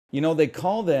You know, they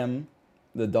call them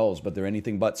the dulls, but they're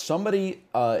anything but. Somebody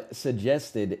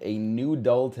suggested a new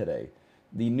dull today.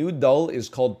 The new dull is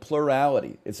called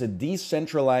plurality. It's a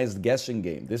decentralized guessing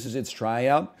game. This is its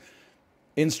tryout.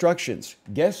 Instructions.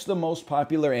 Guess the most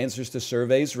popular answers to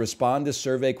surveys. Respond to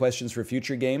survey questions for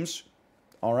future games.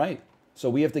 All right. So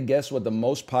we have to guess what the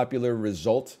most popular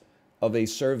result of a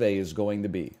survey is going to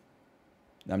be.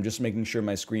 I'm just making sure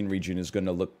my screen region is going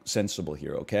to look sensible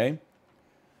here, okay?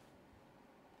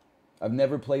 I've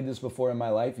never played this before in my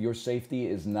life. Your safety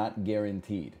is not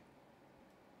guaranteed.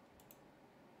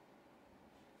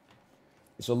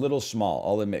 It's a little small,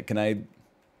 I'll admit.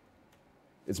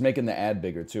 It's making the ad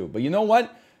bigger too. But you know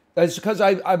what? That's because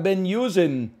I've been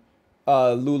using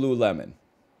Lululemon.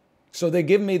 So they're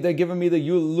giving me the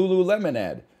Lululemon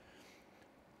ad.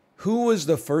 Who was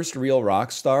the first real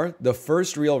rock star? The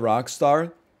first real rock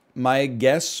star, my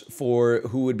guess for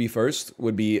who would be first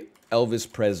would be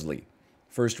Elvis Presley.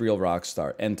 First real rock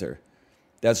star. Enter.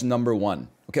 That's number one.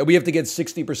 Okay, we have to get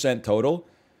 60% total.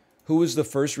 Who was the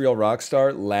first real rock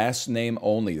star? Last name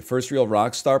only. The first real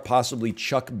rock star, possibly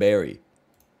Chuck Berry.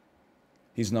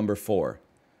 He's number 4.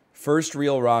 First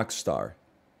real rock star.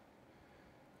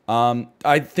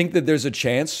 I think that there's a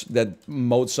chance that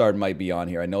Mozart might be on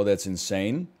here. I know that's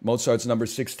insane. Mozart's number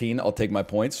 16. I'll take my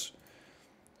points.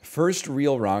 First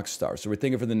real rock star. So we're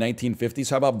thinking for the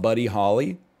 1950s. How about Buddy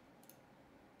Holly?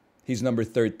 He's number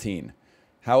 13.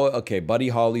 Okay, Buddy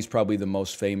Holly's probably the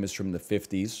most famous from the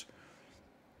 50s.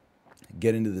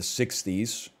 Get into the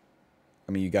 60s.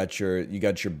 I mean, you got your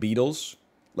Beatles.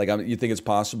 Like, you think it's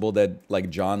possible that like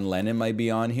John Lennon might be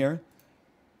on here?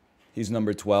 He's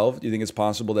number 12. Do you think it's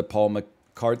possible that Paul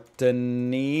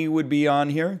McCartney would be on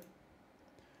here?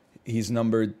 He's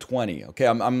number 20. Okay,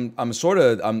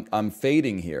 I'm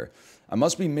fading here. I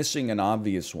must be missing an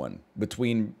obvious one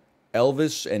between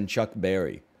Elvis and Chuck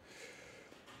Berry.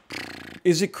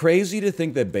 Is it crazy to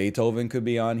think that Beethoven could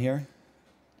be on here?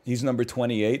 He's number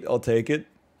 28. I'll take it.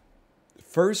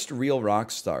 First real rock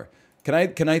star.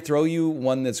 Can I throw you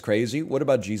one that's crazy? What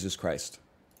about Jesus Christ?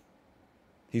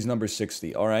 He's number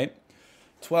 60. All right.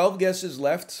 12 guesses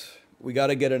left. We got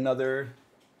to get another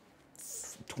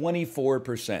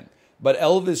 24%. But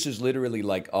Elvis is literally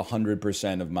like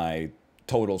 100% of my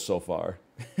total so far.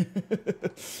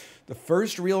 The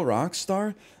first real rock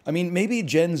star? I mean, maybe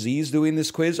Gen Z's doing this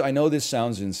quiz. I know this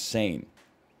sounds insane.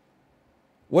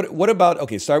 What about,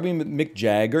 okay, start with Mick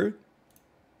Jagger,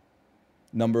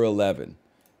 number 11.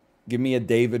 Give me a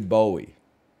David Bowie.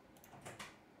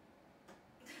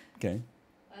 Okay.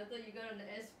 I thought you got an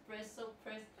espresso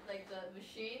press, like the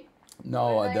machine.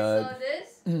 No, when I saw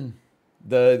this.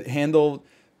 The handle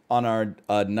on our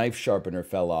knife sharpener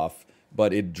fell off,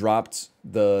 but it dropped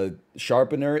the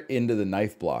sharpener into the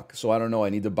knife block. So I don't know. I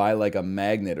need to buy like a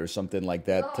magnet or something like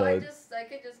that. No, I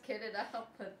could just kid it out,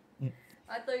 but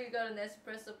I thought you got an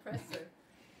espresso presser.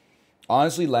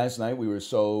 Honestly, last night we were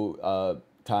so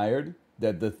tired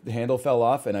that the handle fell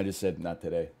off, and I just said, not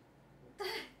today.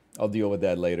 I'll deal with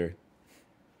that later.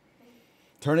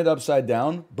 Turn it upside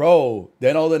down? Bro,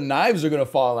 then all the knives are going to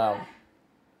fall out.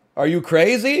 Are you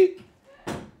crazy?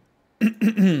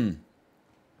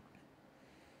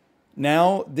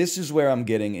 Now, this is where I'm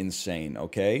getting insane,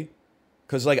 okay?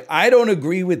 Because, like, I don't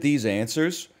agree with these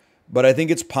answers, but I think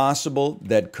it's possible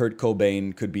that Kurt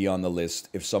Cobain could be on the list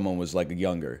if someone was, like,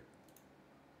 younger.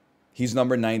 He's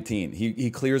number 19. He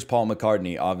clears Paul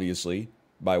McCartney, obviously,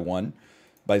 by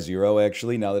 0,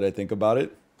 actually, now that I think about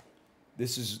it.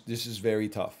 This is very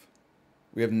tough.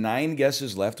 We have 9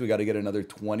 guesses left. We got to get another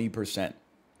 20%.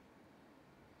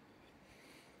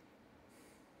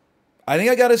 I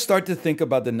think I got to start to think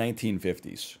about the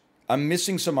 1950s. I'm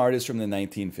missing some artists from the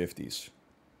 1950s.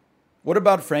 What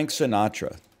about Frank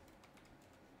Sinatra?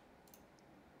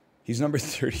 He's number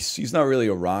 30. He's not really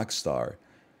a rock star.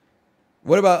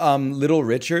 What about Little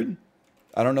Richard?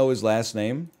 I don't know his last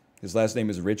name. His last name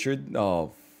is Richard.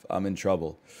 Oh, I'm in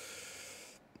trouble.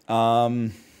 What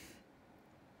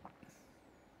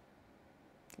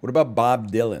about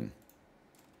Bob Dylan?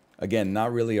 Again,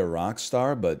 not really a rock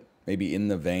star, but maybe in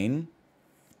the vein.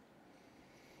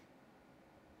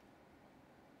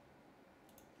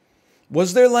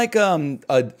 Was there like a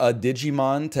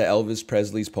Digimon to Elvis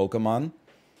Presley's Pokemon?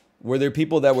 Were there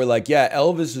people that were like, yeah,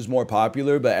 Elvis is more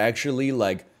popular, but actually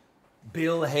like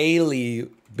Bill Haley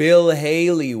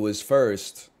was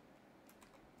first.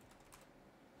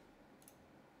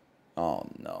 Oh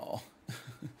no.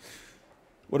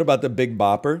 What about the Big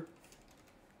Bopper?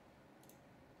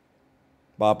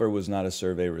 Bopper was not a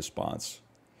survey response.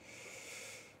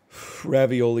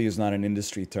 Ravioli is not an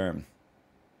industry term.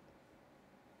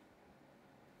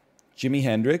 Jimi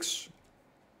Hendrix.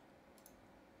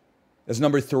 That's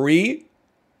number 3.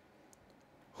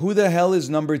 Who the hell is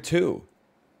number 2?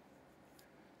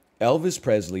 Elvis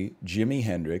Presley, Jimi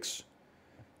Hendrix,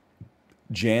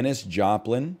 Janis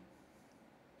Joplin.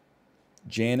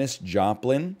 Janis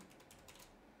Joplin.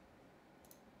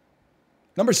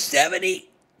 Number 70.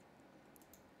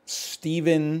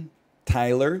 Steven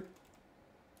Tyler.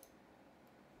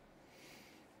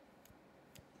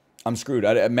 I'm screwed.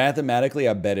 Mathematically,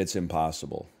 I bet it's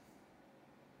impossible.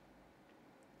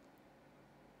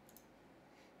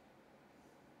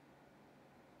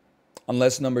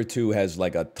 Unless number 2 has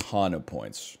like a ton of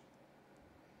points.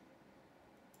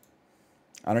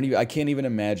 I can't even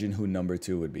imagine who number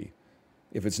 2 would be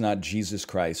if it's not Jesus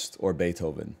Christ or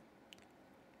Beethoven.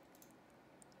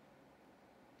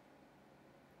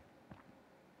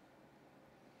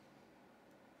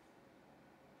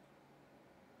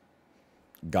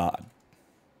 God.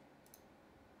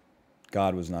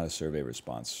 God was not a survey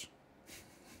response.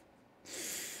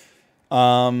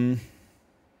 Charlie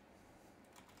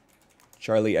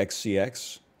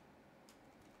XCX.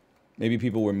 Maybe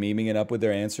people were memeing it up with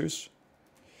their answers.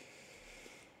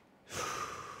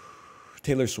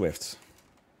 Taylor Swift.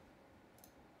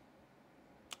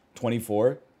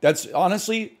 24. That's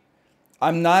honestly,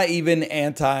 I'm not even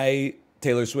anti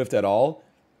Taylor Swift at all,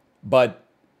 but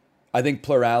I think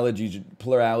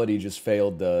plurality just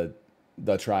failed the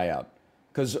tryout,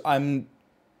 because I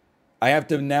have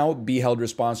to now be held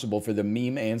responsible for the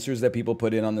meme answers that people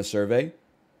put in on the survey.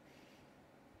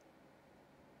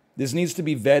 This needs to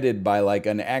be vetted by like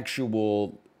an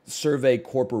actual survey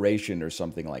corporation or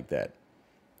something like that.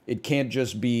 It can't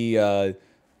just be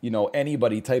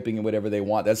anybody typing in whatever they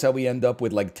want. That's how we end up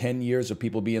with like 10 years of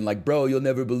people being like, bro, you'll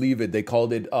never believe it. They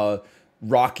called it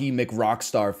Rocky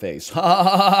McRockstar face. I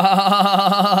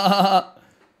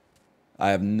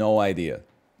have no idea.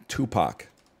 Tupac.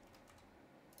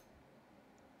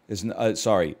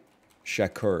 Sorry.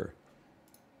 Shakur.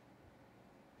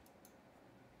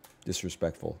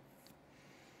 Disrespectful.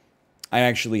 I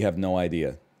actually have no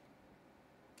idea.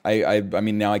 I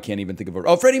mean, now I can't even think of a...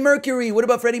 Oh, Freddie Mercury! What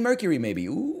about Freddie Mercury, maybe?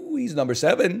 Ooh, he's number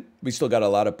 7. We still got a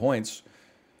lot of points.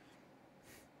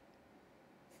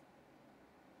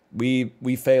 We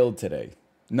failed today.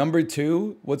 Number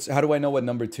 2? How do I know what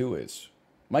number 2 is?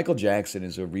 Michael Jackson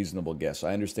is a reasonable guess.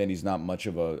 I understand he's not much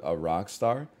of a rock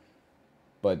star,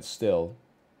 but still.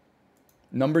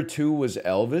 Number 2 was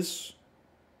Elvis.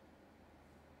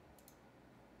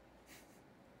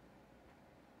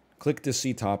 Click to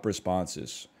see top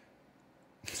responses.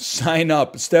 Sign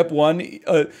up. Step 1,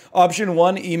 option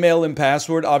 1, email and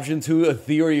password. Option 2,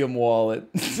 Ethereum wallet.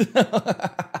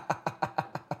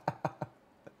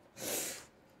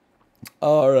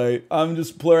 All right. I'm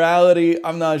just plurality.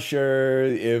 I'm not sure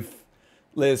if...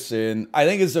 Listen, I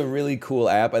think it's a really cool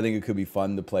app. I think it could be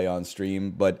fun to play on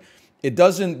stream, but it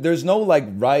doesn't... There's no, like,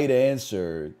 right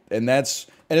answer. And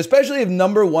especially if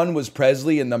number 1 was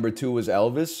Presley and number 2 was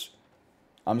Elvis.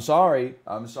 I'm sorry.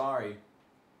 I'm sorry.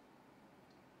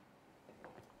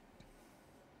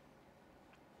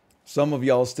 Some of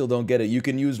y'all still don't get it. You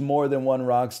can use more than one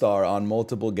rock star on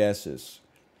multiple guesses.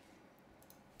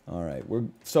 All right.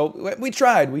 We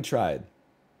tried. We tried.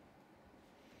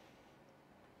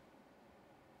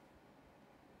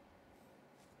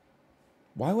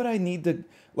 Why would I need to...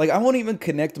 Like, I won't even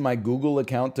connect my Google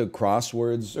account to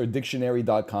crosswords or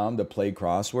dictionary.com to play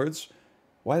crosswords.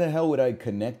 Why the hell would I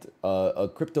connect a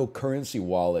cryptocurrency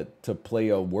wallet to play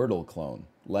a Wordle clone?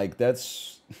 Like,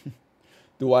 that's...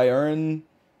 Do I earn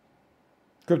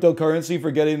cryptocurrency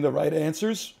for getting the right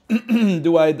answers? Did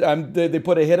they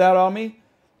put a hit out on me?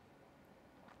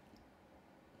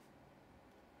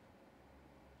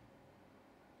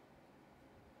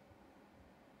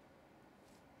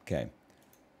 Okay.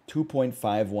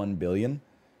 2.51 billion.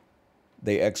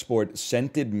 They export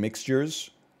scented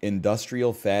mixtures,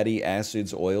 industrial fatty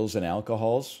acids, oils, and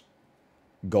alcohols,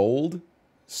 gold,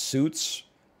 suits,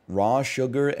 raw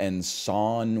sugar, and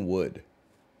sawn wood.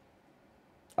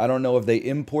 I don't know if they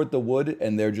import the wood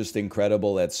and they're just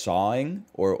incredible at sawing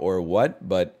or what,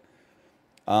 but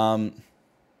so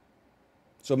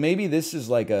maybe this is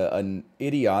like an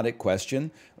idiotic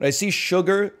question. When I see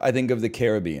sugar, I think of the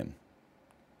Caribbean.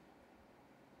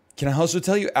 Can I also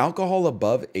tell you alcohol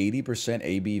above 80%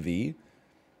 ABV?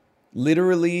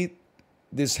 Literally,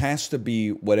 this has to be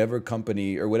whatever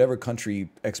company or whatever country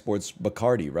exports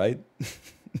Bacardi, right?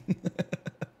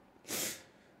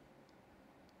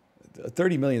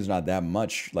 30 million is not that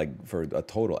much, like, for a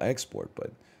total export,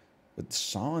 but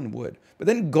sawn wood. But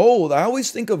then gold, I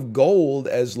always think of gold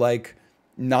as, like,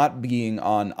 not being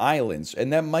on islands,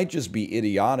 and that might just be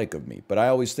idiotic of me, but I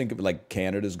always think of, like,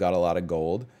 Canada's got a lot of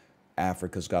gold.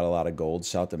 Africa's got a lot of gold.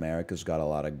 South America's got a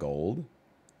lot of gold.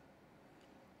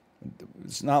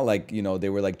 It's not like, you know, they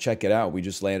were like, check it out, we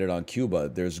just landed on Cuba.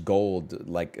 There's gold,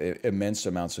 like immense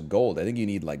amounts of gold. I think you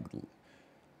need like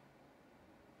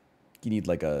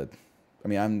a, I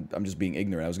mean, I'm just being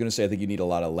ignorant. I was going to say I think you need a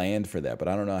lot of land for that, but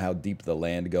I don't know how deep the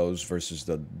land goes versus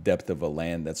the depth of a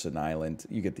land that's an island.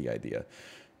 You get the idea.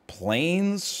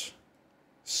 Plains,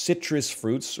 citrus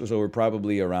fruits, so we're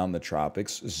probably around the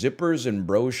tropics. Zippers and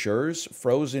brochures,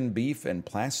 frozen beef, and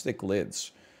plastic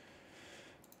lids.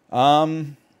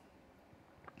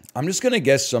 I'm just going to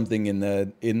guess something in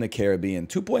the Caribbean.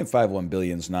 2.51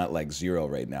 billion is not like zero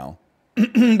right now.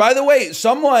 By the way,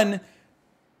 someone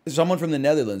from the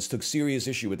Netherlands took serious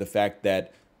issue with the fact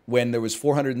that when there was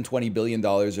 $420 billion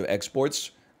of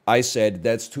exports, I said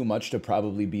that's too much to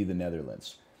probably be the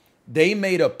Netherlands. They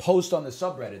made a post on the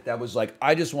subreddit that was like,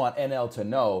 I just want NL to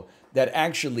know that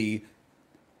actually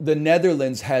the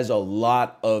Netherlands has a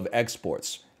lot of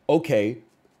exports. Okay,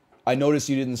 I noticed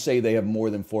you didn't say they have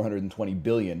more than 420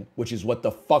 billion, which is what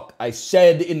the fuck I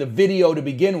said in the video to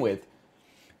begin with.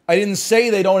 I didn't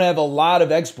say they don't have a lot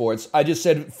of exports. I just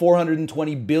said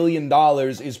 $420 billion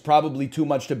is probably too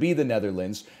much to be the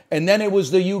Netherlands. And then it was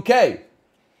the UK.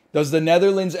 Does the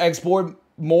Netherlands export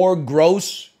more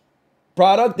gross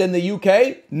product than the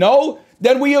UK? No?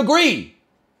 Then we agree.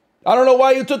 I don't know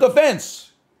why you took offense.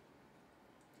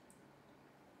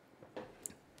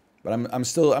 But I'm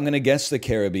going to guess the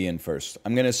Caribbean first.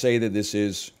 I'm going to say that this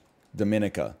is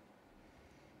Dominica.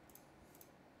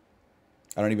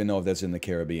 I don't even know if that's in the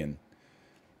Caribbean.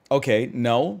 Okay,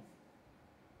 no.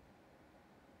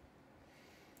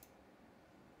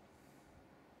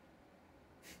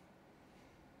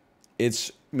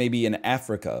 It's maybe in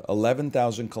Africa,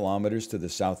 11,000 kilometers to the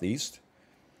southeast.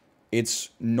 It's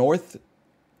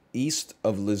northeast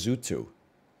of Lesotho.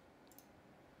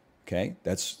 Okay,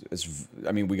 I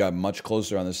mean, we got much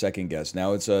closer on the second guess.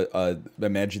 Now it's a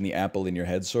imagine the apple in your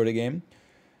head sort of game.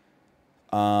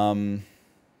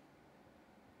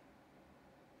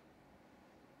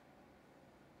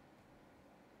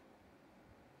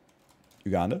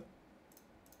 Uganda?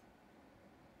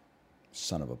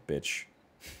 Son of a bitch.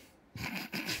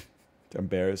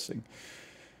 Embarrassing.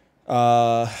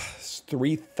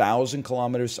 3,000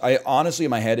 kilometers. I honestly,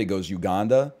 in my head, it goes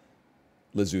Uganda,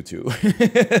 Lesotho.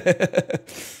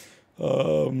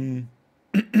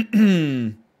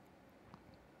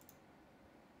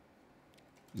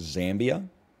 Zambia.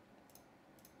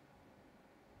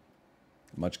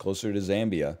 Much closer to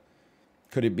Zambia.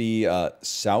 Could it be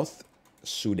South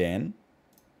Sudan?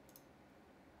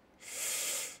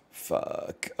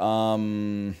 Fuck.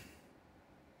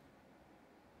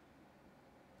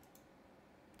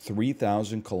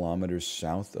 3,000 kilometers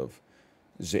south of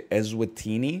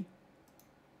Eswatini.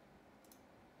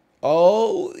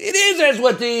 Oh, it is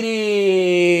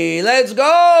Eswatini! Let's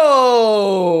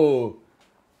go!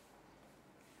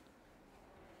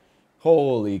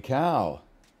 Holy cow.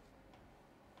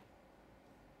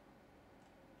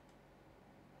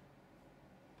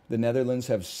 The Netherlands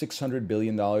have $600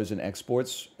 billion in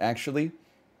exports, actually.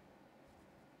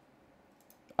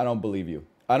 I don't believe you.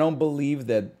 I don't believe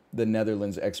that the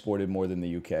Netherlands exported more than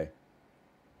the UK.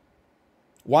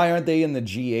 Why aren't they in the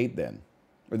G8 then?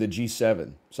 Or the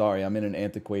G7? Sorry, I'm in an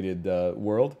antiquated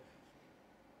world.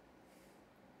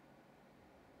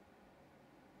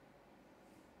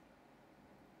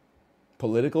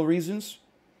 Political reasons?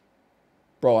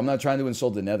 Bro, I'm not trying to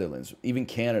insult the Netherlands. Even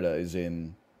Canada is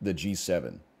in the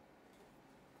G7.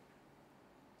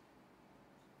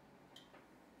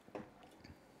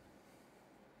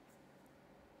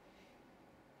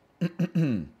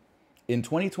 In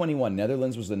 2021,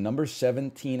 Netherlands was the number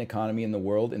 17 economy in the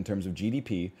world in terms of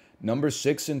GDP, number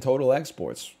 6 in total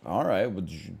exports. All right, well,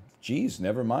 geez,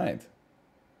 never mind.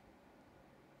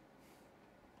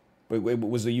 Wait,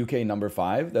 was the UK number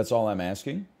 5? That's all I'm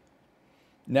asking.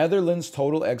 Netherlands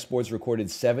total exports recorded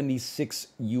 76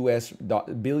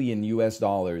 billion US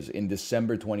dollars in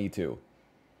December 22,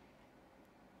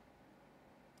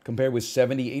 compared with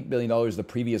 $78 billion the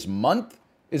previous month.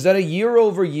 Is that a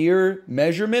year-over-year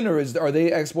measurement, or are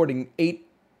they exporting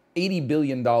 $80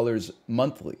 billion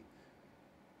monthly?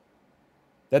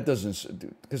 That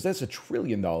doesn't, because that's $1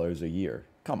 trillion a year.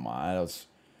 Come on.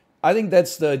 I think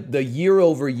that's the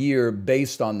year-over-year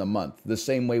based on the month, the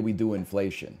same way we do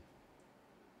inflation.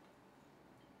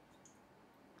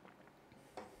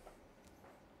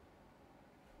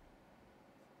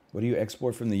 What do you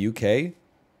export from the UK?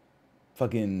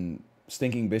 Fucking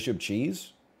stinking Bishop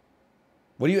cheese?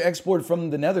 What do you export from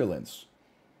the Netherlands?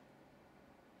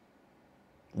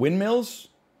 Windmills?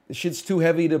 This shit's too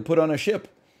heavy to put on a ship.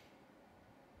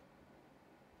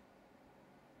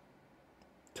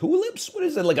 Tulips? What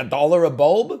is it, like $1 a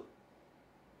bulb?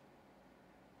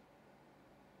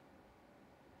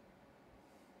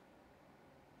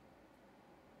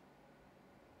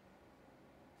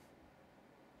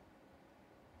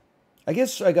 I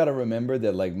guess I gotta remember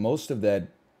that like most of that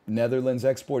Netherlands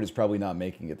export is probably not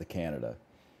making it to Canada.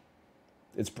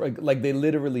 It's like they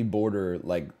literally border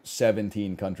like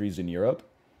 17 countries in Europe.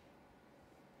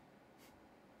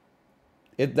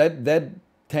 That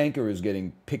tanker is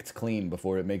getting picked clean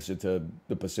before it makes it to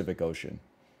the Pacific Ocean.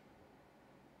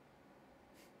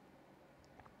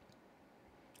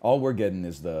 All we're getting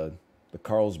is the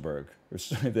Carlsberg or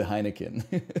the Heineken.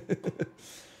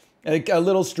 And a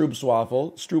little Stroop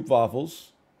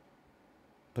waffles.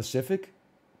 Pacific?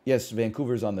 Yes,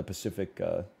 Vancouver's on the Pacific.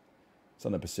 It's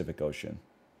on the Pacific Ocean.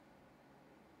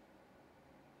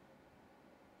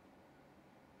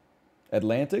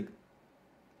 Atlantic?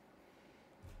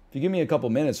 If you give me a couple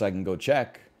minutes, I can go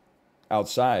check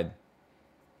outside.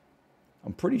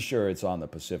 I'm pretty sure it's on the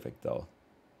Pacific, though.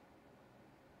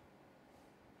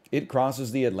 It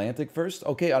crosses the Atlantic first?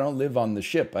 Okay, I don't live on the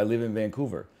ship. I live in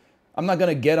Vancouver. I'm not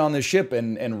going to get on the ship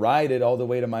and ride it all the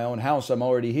way to my own house. I'm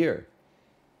already here.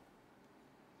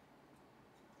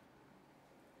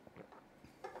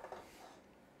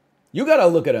 You got to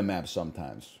look at a map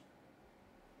sometimes.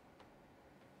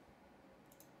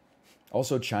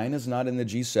 Also, China's not in the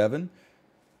G7.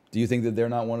 Do you think that they're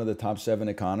not one of the top 7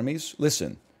 economies?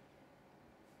 Listen,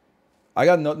 I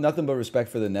got nothing but respect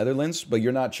for the Netherlands, but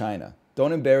you're not China.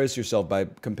 Don't embarrass yourself by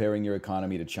comparing your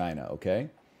economy to China, okay?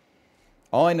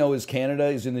 All I know is Canada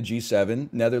is in the G7.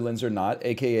 Netherlands are not,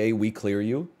 a.k.a. we clear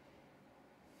you.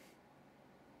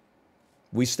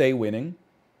 We stay winning.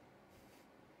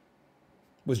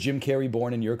 Was Jim Carrey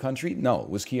born in your country? No.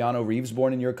 Was Keanu Reeves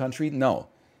born in your country? No.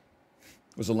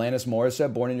 Was Alanis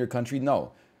Morissette born in your country?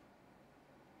 No.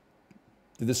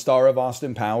 Did the star of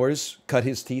Austin Powers cut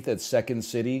his teeth at Second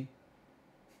City,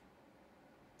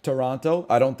 Toronto?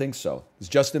 I don't think so. Is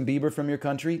Justin Bieber from your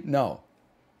country? No.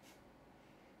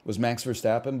 Was Max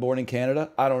Verstappen born in Canada?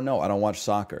 I don't know. I don't watch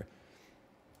soccer.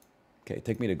 Okay,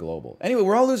 take me to global. Anyway,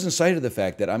 we're all losing sight of the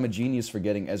fact that I'm a genius for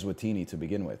getting Eswatini to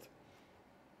begin with.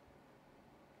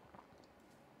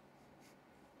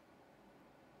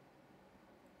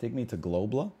 Take me to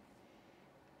Globla.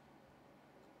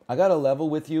 I got a level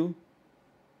with you.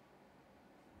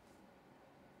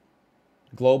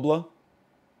 Globla.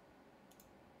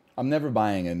 I'm never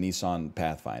buying a Nissan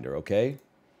Pathfinder, okay?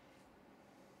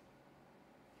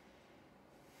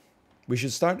 We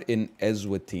should start in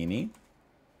Eswatini.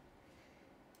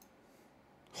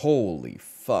 Holy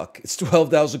fuck. It's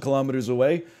 12,000 kilometers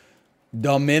away.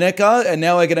 Dominica? And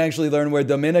now I can actually learn where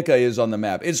Dominica is on the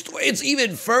map. It's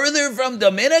even further from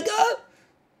Dominica?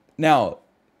 Now,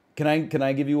 can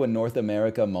I give you a North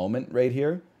America moment right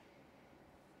here?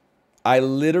 I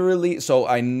literally, so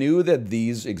I knew that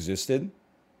these existed.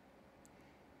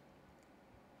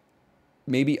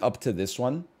 Maybe up to this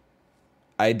one.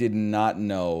 I did not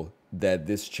know that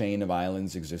this chain of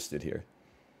islands existed here.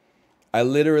 I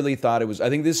literally thought it was, I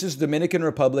think this is Dominican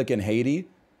Republic and Haiti.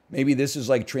 Maybe this is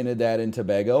like Trinidad and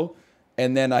Tobago.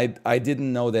 And then I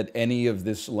didn't know that any of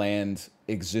this land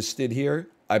existed here.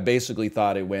 I basically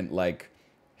thought it went like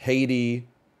Haiti,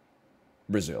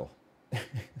 Brazil.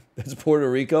 That's Puerto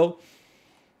Rico.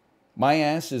 My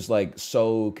ass is like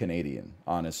so Canadian,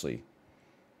 honestly.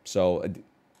 So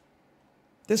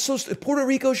this Puerto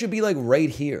Rico should be like right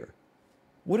here.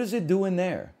 What is it doing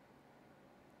there?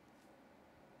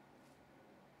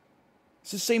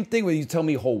 It's the same thing when you tell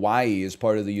me Hawaii is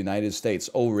part of the United States.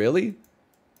 Oh, really?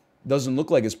 Doesn't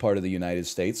look like it's part of the United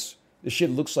States. This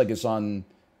shit looks like it's on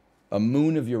a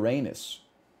moon of Uranus.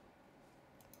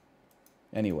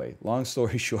 Anyway, long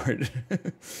story short.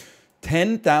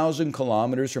 10,000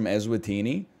 kilometers from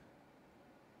Eswatini.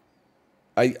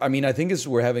 I mean, I think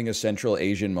we're having a Central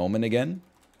Asian moment again.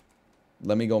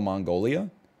 Let me go Mongolia.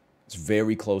 It's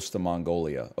very close to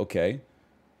Mongolia. Okay.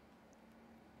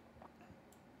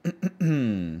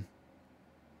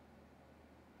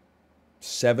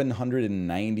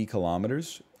 790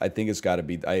 kilometers. I think it's got to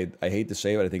be, I hate to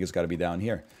say it, but I think it's got to be down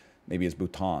here. Maybe it's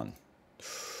Bhutan.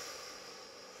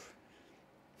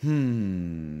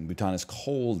 Bhutan is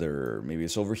colder. Maybe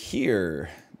it's over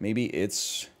here. Maybe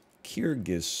it's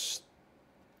Kyrgyzstan.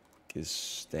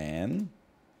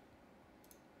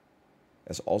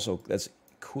 That's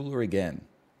cooler again.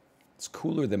 It's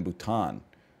cooler than Bhutan.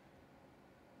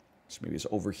 So maybe it's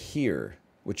over here,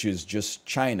 which is just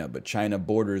China, but China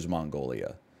borders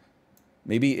Mongolia.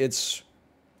 Maybe it's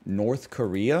North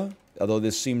Korea, although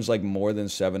this seems like more than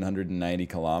 790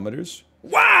 kilometers.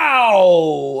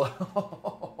 Wow!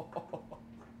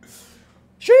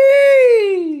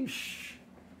 Sheesh!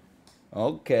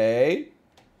 Okay.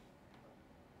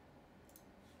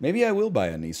 Maybe I will buy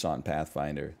a Nissan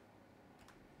Pathfinder.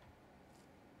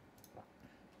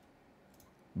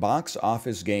 Box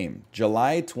office game,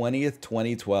 July 20th,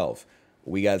 2012.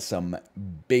 We got some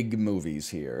big movies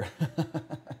here.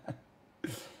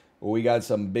 We got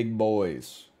some big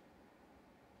boys.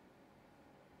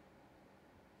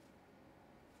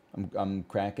 I'm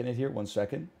cracking it here. 1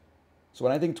 second. So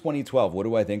when I think 2012, what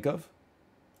do I think of?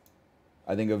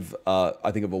 I think of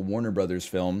a Warner Brothers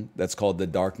film that's called The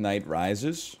Dark Knight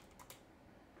Rises.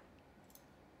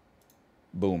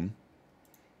 Boom.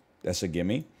 That's a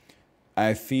gimme.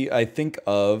 I think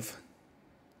of,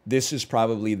 this is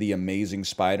probably The Amazing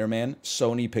Spider-Man.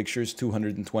 Sony Pictures,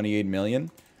 228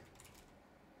 million.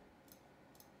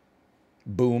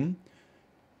 Boom.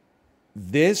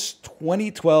 This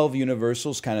 2012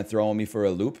 Universal's kind of throwing me for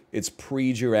a loop. It's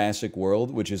pre-Jurassic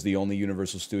World, which is the only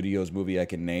Universal Studios movie I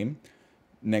can name,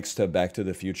 next to Back to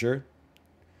the Future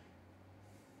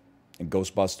and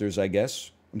Ghostbusters, I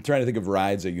guess. I'm trying to think of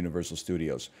rides at Universal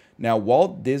Studios. Now,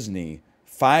 Walt Disney,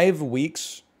 5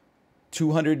 weeks,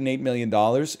 $208 million.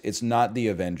 It's not the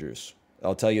Avengers.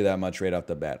 I'll tell you that much right off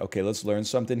the bat. Okay, let's learn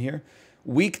something here.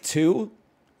 Week 2,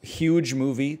 huge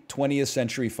movie, 20th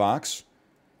Century Fox.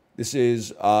 This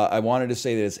is, I wanted to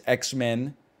say that it's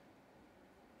X-Men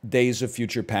Days of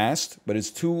Future Past, but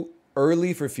it's too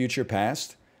early for Future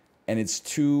Past, and it's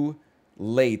too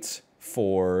late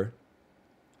for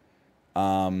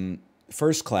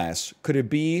First Class. Could it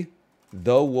be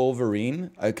The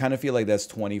Wolverine? I kind of feel like that's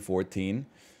 2014.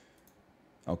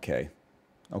 Okay.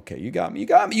 Okay, you got me. You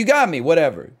got me. You got me.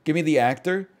 Whatever. Give me the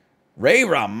actor. Ray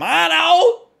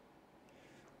Romano?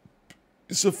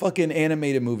 It's a fucking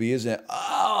animated movie, isn't it?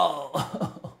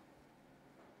 Oh.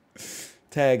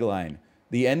 Tagline.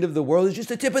 The end of the world is just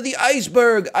the tip of the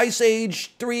iceberg. Ice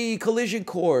Age 3 collision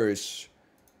course.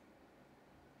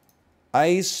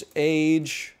 Ice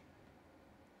Age.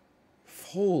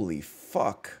 Holy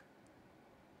fuck.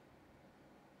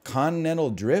 Continental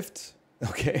Drift?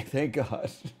 Okay, thank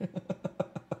God.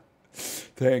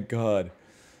 Thank God.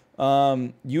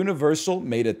 Universal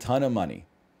made a ton of money.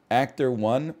 Actor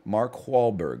 1, Mark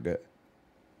Wahlberg.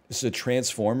 This is a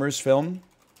Transformers film.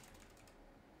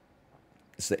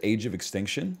 It's the Age of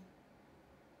Extinction.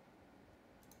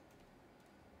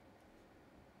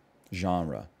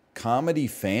 Genre. Comedy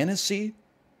fantasy?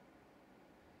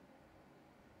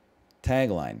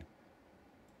 Tagline.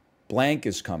 Blank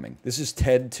is coming. This is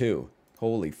Ted 2.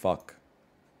 Holy fuck.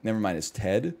 Never mind, it's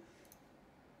Ted.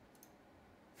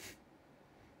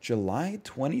 July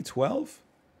 2012?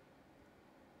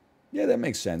 Yeah, that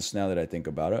makes sense now that I think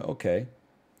about it. Okay.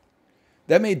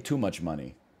 That made too much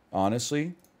money,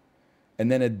 honestly.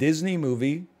 And then a Disney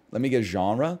movie, let me get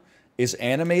genre, is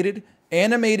animated.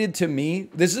 Animated to me,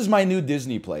 this is my new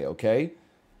Disney play, okay?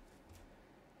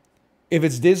 If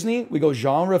it's Disney, we go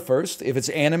genre first. If it's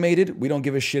animated, we don't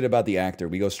give a shit about the actor.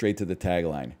 We go straight to the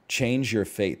tagline. Change your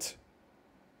fate.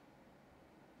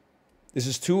 This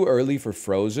is too early for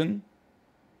Frozen.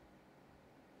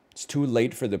 It's too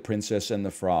late for The Princess and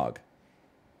the Frog.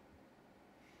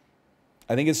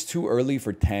 I think it's too early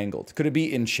for Tangled. Could it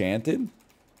be Enchanted?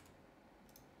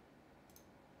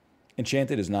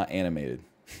 Enchanted is not animated.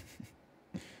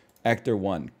 Actor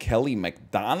 1, Kelly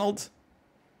MacDonald.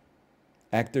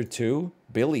 Actor 2,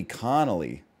 Billy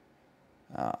Connolly.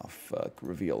 Oh, fuck.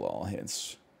 Reveal all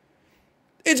hints.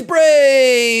 It's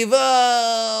Brave!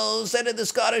 Oh, set in the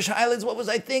Scottish Highlands. What was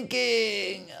I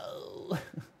thinking? Oh.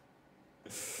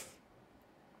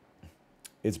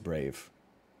 It's Brave.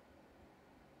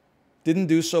 Didn't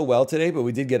do so well today, but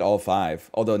we did get all 5.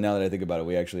 Although now that I think about it,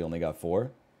 we actually only got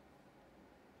 4.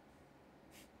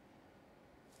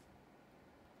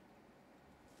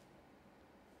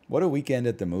 What a weekend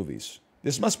at the movies.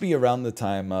 This must be around the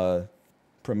time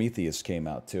Prometheus came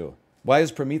out, too. Why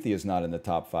is Prometheus not in the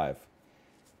top 5?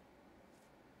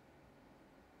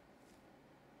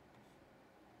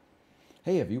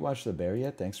 Hey, have you watched The Bear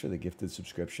yet? Thanks for the gifted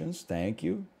subscriptions. Thank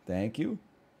you. Thank you.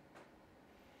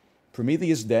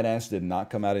 Prometheus Deadass did not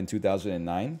come out in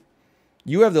 2009.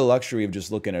 You have the luxury of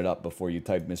just looking it up before you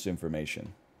type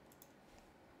misinformation.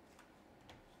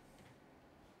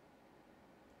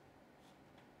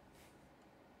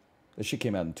 This shit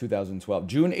came out in 2012.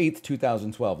 June 8th,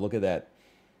 2012. Look at that.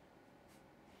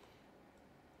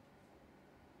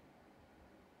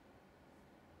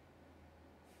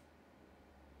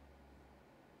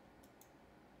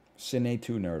 Cine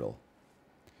 2 Nerdle.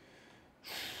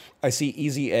 I see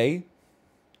Easy A.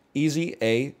 Easy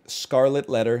A, Scarlet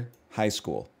Letter, High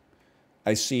School.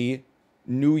 I see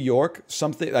New York,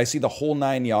 something. I see the whole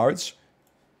 9 yards.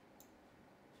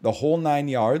 The Whole Nine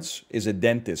Yards is a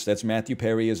dentist. That's Matthew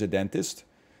Perry as a dentist.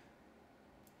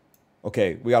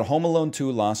 Okay, we got Home Alone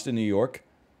 2, Lost in New York,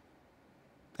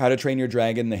 How to Train Your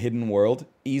Dragon, The Hidden World,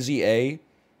 Easy A,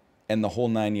 and The Whole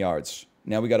Nine Yards.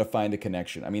 Now we got to find a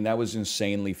connection. I mean, that was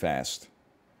insanely fast.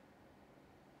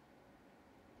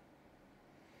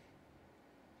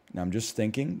 Now I'm just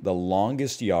thinking, The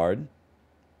Longest Yard.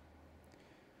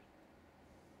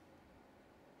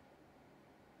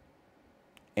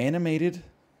 Animated.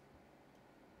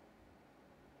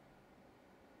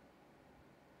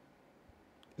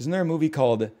 Isn't there a movie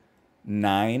called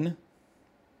Nine,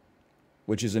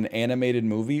 which is an animated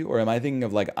movie? Or am I thinking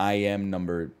of like I Am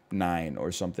Number 9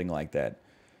 or something like that?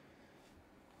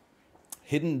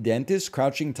 Hidden Dentist,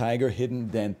 Crouching Tiger, Hidden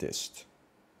Dentist.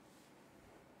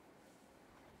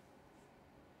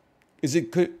 Is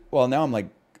it, well, now I'm like,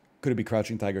 could it be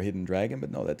Crouching Tiger, Hidden Dragon?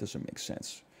 But no, that doesn't make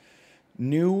sense.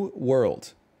 New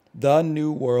World. The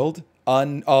New World.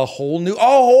 A whole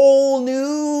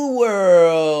new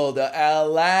world.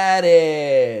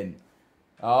 Aladdin.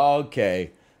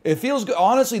 Okay. It feels good.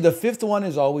 Honestly, the fifth one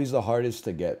is always the hardest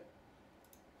to get.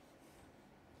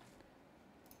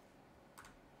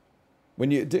 When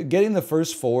getting the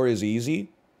first four is easy.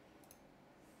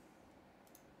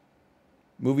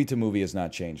 Movie to movie has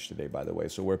not changed today, by the way,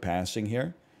 so we're passing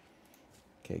here.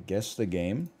 Okay, guess the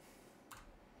game.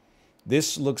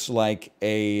 This looks like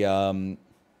a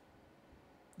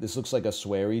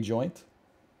sweary joint.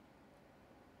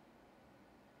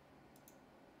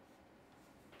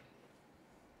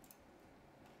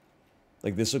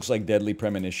 Like this looks like Deadly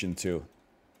Premonition 2.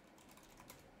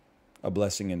 A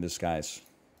blessing in disguise.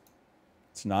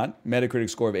 It's not.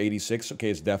 Metacritic score of 86. Okay,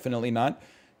 it's definitely not.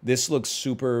 This looks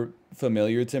super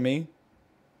familiar to me.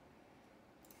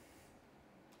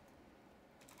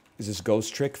 Is this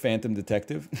Ghost Trick, Phantom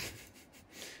Detective?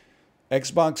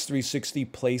 Xbox 360,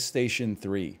 PlayStation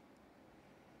 3.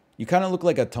 You kind of look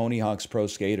like a Tony Hawk's Pro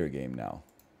Skater game now.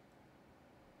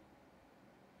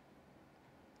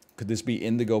 Could this be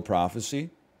Indigo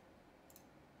Prophecy?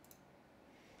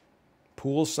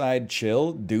 Poolside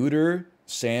Chill, Duder,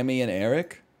 Sammy, and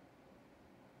Eric?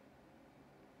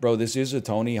 Bro, this is a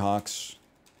Tony Hawk's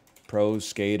Pro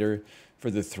Skater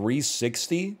for the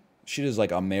 360. Shit is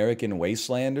like American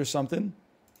Wasteland or something.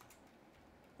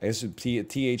 I guess it's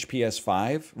THPS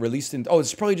 5. Released in... Oh,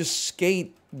 it's probably just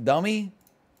Skate, dummy.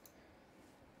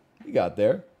 You got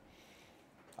there.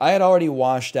 I had already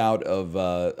washed out of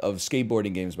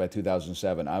skateboarding games by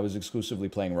 2007. I was exclusively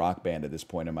playing Rock Band at this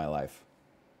point in my life.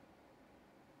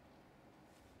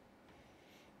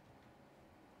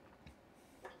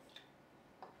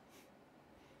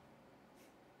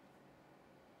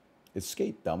 It's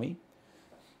Skate, dummy.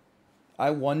 I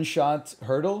one-shot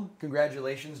Hurdle.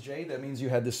 Congratulations, Jay. That means you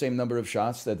had the same number of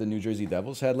shots that the New Jersey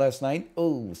Devils had last night.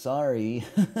 Oh, sorry.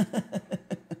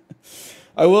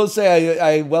 I will say,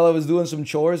 I while I was doing some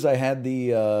chores, I had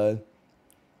the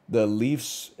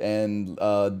Leafs and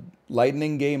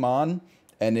Lightning game on,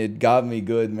 and it got me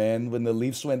good, man. When the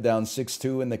Leafs went down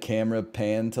 6-2 and the camera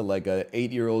panned to like a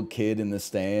 8-year-old kid in the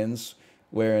stands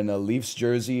wearing a Leafs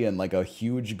jersey and like a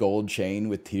huge gold chain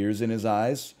with tears in his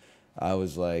eyes, I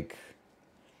was like,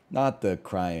 not the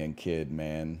crying kid,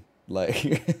 man.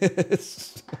 Like,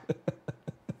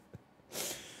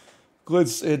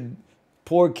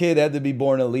 poor kid had to be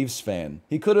born a Leafs fan.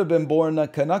 He could have been born a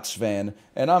Canucks fan,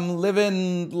 and I'm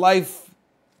living life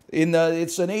in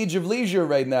it's an age of leisure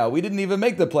right now. We didn't even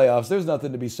make the playoffs. There's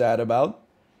nothing to be sad about.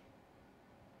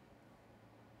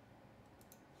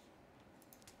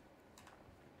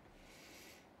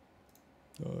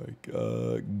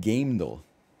 Gamedle.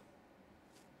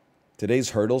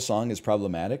 Today's Hurdle song is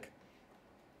problematic.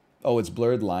 Oh, it's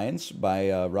Blurred Lines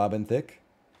by Robin Thicke.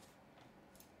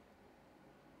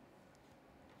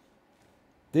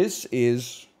 This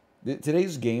is...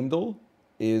 Today's Gamedle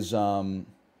is...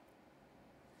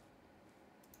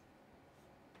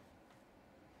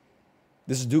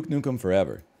 This is Duke Nukem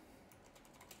Forever.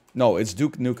 No, it's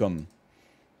Duke Nukem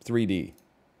 3D.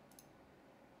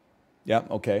 Yeah,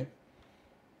 okay.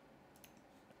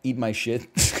 Eat my shit.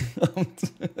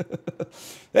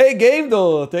 Hey,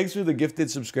 Gamedle! Thanks for the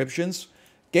gifted subscriptions.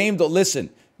 Gamedle,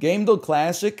 listen. Gamedle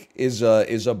Classic is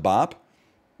a bop.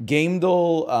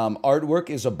 Gamedle artwork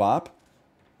is a bop.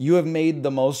 You have made the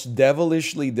most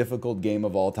devilishly difficult game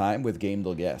of all time with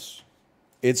Gamedle Guess.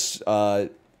 It's, I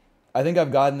think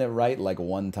I've gotten it right like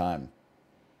one time.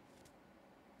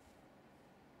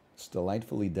 It's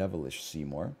delightfully devilish,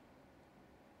 Seymour.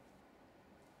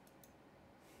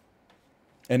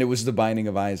 And it was The Binding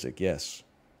of Isaac, yes.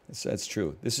 That's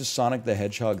true. This is Sonic the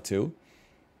Hedgehog 2.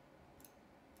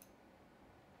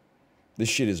 This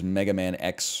shit is Mega Man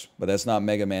X, but that's not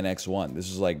Mega Man X1. This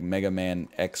is like Mega Man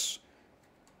X,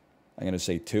 I'm going to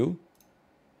say 2.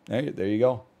 There you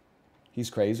go. He's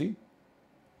crazy.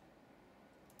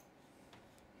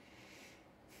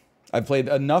 I've played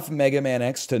enough Mega Man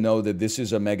X to know that this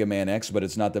is a Mega Man X, but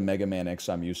it's not the Mega Man X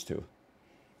I'm used to.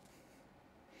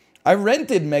 I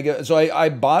rented so I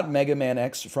bought Mega Man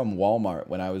X from Walmart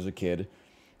when I was a kid,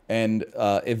 and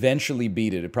eventually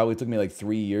beat it. It probably took me like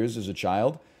 3 years as a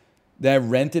child. Then I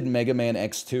rented Mega Man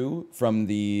X2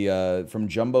 from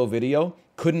Jumbo Video.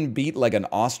 Couldn't beat like an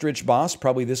ostrich boss,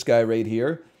 probably this guy right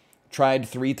here. Tried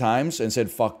 3 times and said,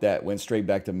 fuck that. Went straight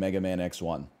back to Mega Man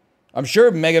X1. I'm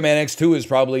sure Mega Man X2 is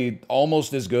probably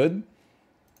almost as good.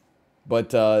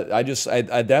 But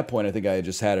at that point, I think I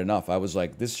just had enough. I was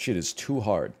like, this shit is too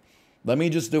hard. Let me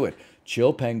just do it.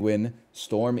 Chill Penguin,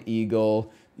 Storm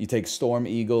Eagle. You take Storm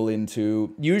Eagle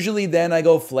into... Usually then I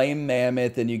go Flame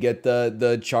Mammoth and you get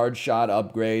the Charge Shot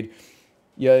upgrade.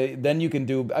 Yeah, then you can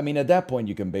do... I mean, at that point,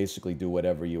 you can basically do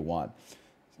whatever you want.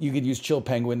 You could use Chill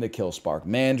Penguin to kill Spark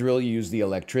Mandrill. You use the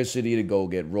electricity to go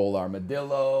get Roll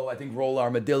Armadillo. I think Roll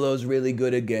Armadillo is really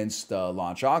good against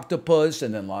Launch Octopus.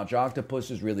 And then Launch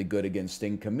Octopus is really good against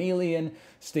Sting Chameleon.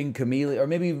 Or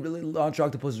maybe really Launch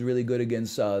Octopus is really good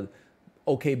against...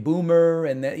 OK Boomer,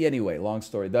 and then, anyway, long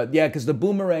story. Yeah, because the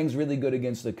Boomerang's really good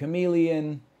against the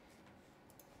Chameleon.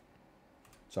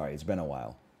 Sorry, it's been a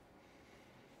while.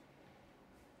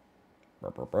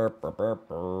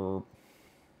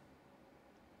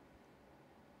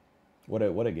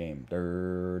 What a game.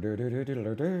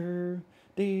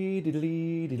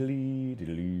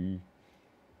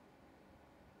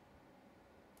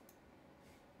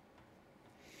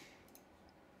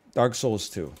 Dark Souls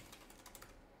 2.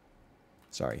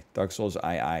 Sorry, Dark Souls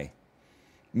II.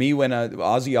 Me when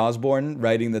Ozzy Osbourne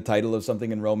writing the title of something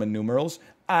in Roman numerals.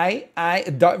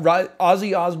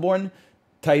 Ozzy Osbourne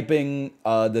typing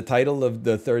the title of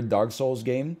the 3rd Dark Souls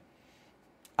game.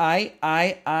 Did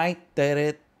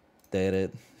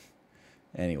it.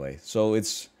 Anyway, so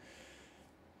it's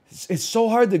so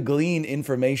hard to glean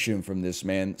information from this,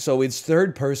 man. So it's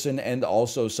 3rd person and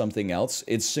also something else.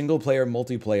 It's single player,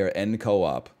 multiplayer, and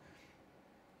co-op.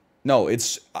 No,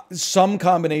 it's some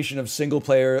combination of single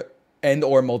player and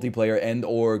or multiplayer and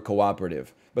or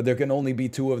cooperative. But there can only be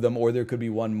 2 of them, or there could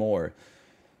be 1 more.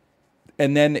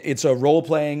 And then it's a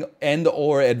role-playing and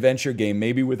or adventure game,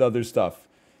 maybe with other stuff.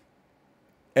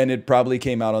 And it probably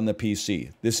came out on the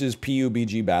PC. This is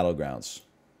PUBG Battlegrounds.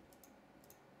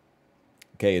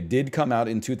 Okay, it did come out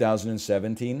in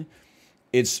 2017.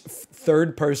 It's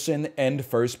 3rd person and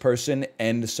 1st person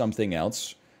and something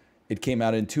else. It came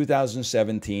out in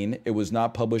 2017. It was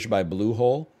not published by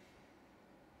Bluehole.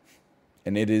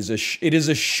 And it is a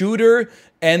shooter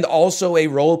and also a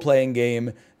role-playing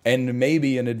game and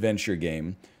maybe an adventure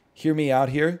game. Hear me out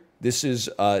here. This is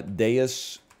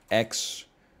Deus Ex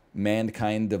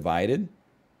Mankind Divided.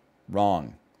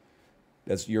 Wrong.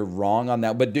 You're wrong on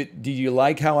that. But do you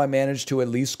like how I managed to at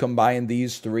least combine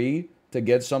these 3 to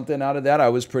get something out of that? I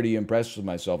was pretty impressed with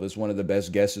myself. It's one of the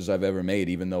best guesses I've ever made,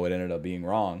 even though it ended up being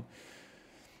wrong.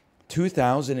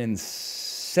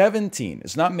 2017.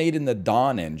 It's not made in the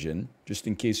Dawn engine, just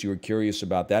in case you were curious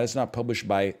about that. It's not published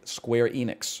by Square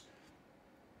Enix.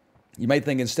 You might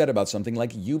think instead about something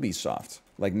like Ubisoft.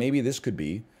 Like maybe this could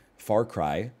be Far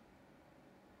Cry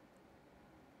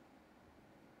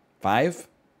 5?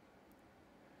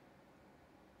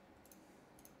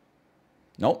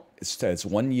 Nope, it's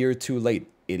 1 year too late,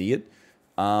 idiot.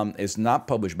 It's not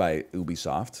published by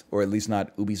Ubisoft, or at least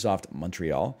not Ubisoft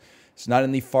Montreal. It's not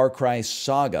in the Far Cry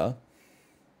saga.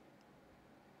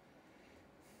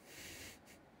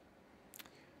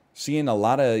 Seeing a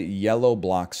lot of yellow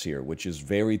blocks here, which is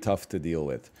very tough to deal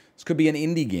with. This could be an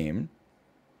indie game.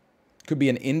 Could be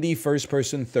an indie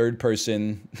first-person,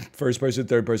 third-person, first-person,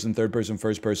 third-person, third-person,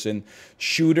 first-person,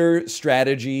 shooter,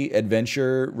 strategy,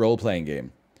 adventure, role-playing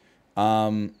game.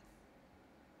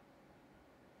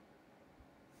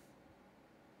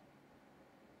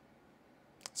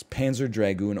 It's Panzer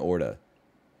Dragoon Orta.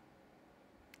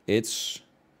 Maybe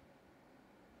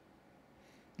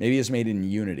it's made in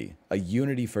Unity. A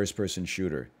Unity first-person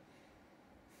shooter.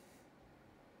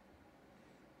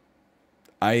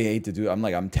 I hate to do it.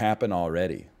 I'm tapping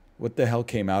already. What the hell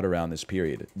came out around this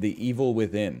period? The Evil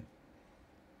Within.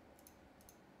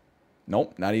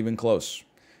 Nope, not even close.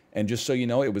 And just so you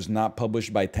know, it was not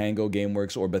published by Tango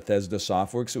Gameworks or Bethesda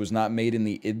Softworks. It was not made in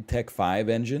the id Tech 5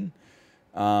 engine.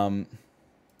 Give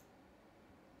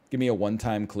me a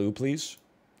one-time clue, please.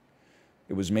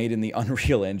 It was made in the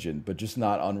Unreal Engine, but just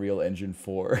not Unreal Engine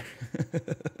 4.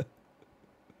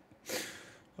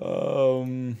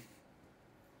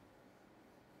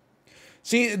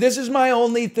 See, this is my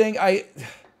only thing.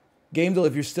 GameDeal,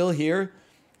 if you're still here,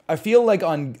 I feel like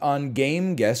on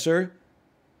TimeGuessr,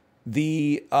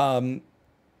 the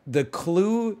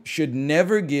clue should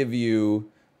never give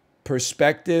you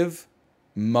perspective,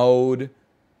 mode,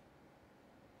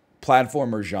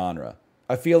 platform, or genre.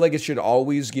 I feel like it should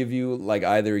always give you like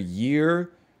either year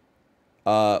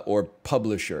or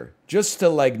publisher, just to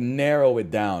like narrow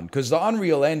it down. Because the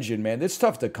Unreal Engine, man, it's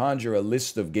tough to conjure a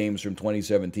list of games from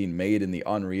 2017 made in the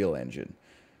Unreal Engine.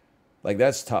 Like,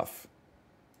 that's tough.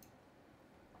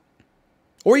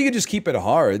 Or you could just keep it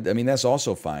hard. I mean, that's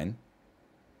also fine.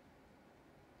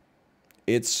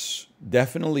 It's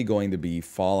definitely going to be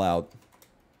Fallout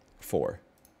 4.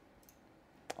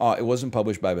 It wasn't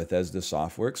published by Bethesda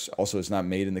Softworks. Also, it's not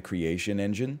made in the Creation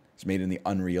Engine. It's made in the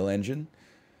Unreal Engine.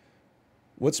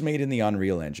 What's made in the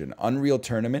Unreal Engine? Unreal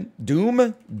Tournament? Doom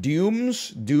 1?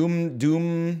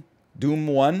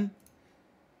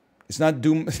 It's not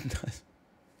Doom. It's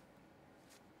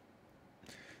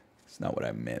not what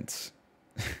I meant.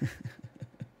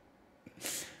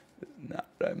 Not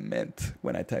what I meant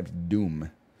when I typed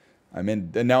Doom. I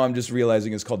meant, and now I'm just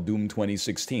realizing it's called Doom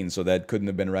 2016, so that couldn't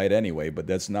have been right anyway, but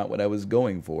that's not what I was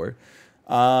going for.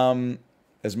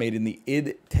 It's made in the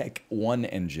id Tech 1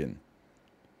 engine.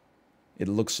 It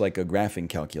looks like a graphing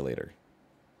calculator.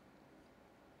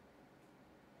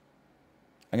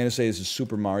 I'm going to say this is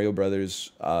Super Mario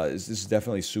Brothers. This is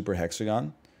definitely Super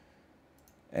Hexagon.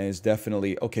 And it's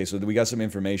definitely... Okay, so we got some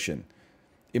information.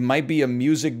 It might be a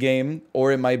music game,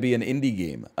 or it might be an indie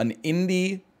game. An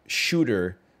indie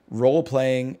shooter,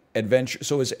 role-playing, adventure...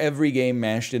 So is every game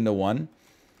mashed into one?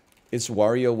 It's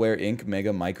WarioWare Inc.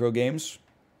 Mega Micro Games.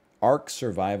 Ark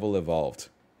Survival Evolved.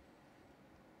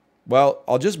 Well,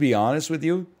 I'll just be honest with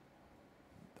you.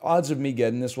 Odds of me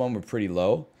getting this one were pretty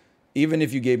low. Even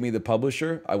if you gave me the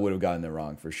publisher, I would have gotten it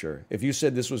wrong for sure. If you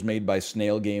said this was made by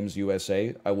Snail Games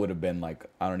USA, I would have been like,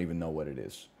 I don't even know what it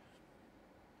is.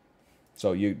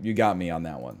 So you got me on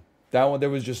that one. That one, there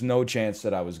was just no chance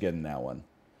that I was getting that one.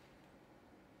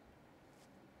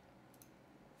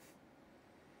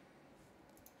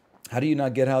 How do you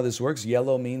not get how this works?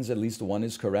 Yellow means at least one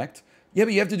is correct. Yeah,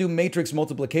 but you have to do matrix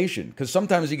multiplication, because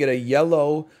sometimes you get a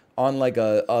yellow on like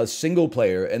a single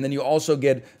player, and then you also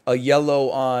get a yellow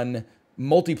on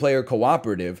multiplayer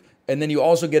cooperative, and then you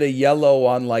also get a yellow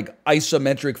on like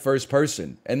isometric first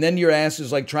person, and then your ass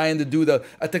is like trying to do the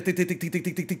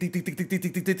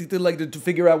like to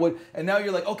figure out what, and now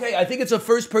you're like, okay, I think it's a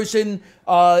first person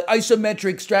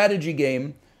isometric strategy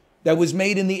game that was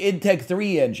made in the id Tech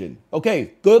 3 engine.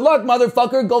 Okay, good luck,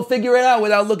 motherfucker. Go figure it out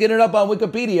without looking it up on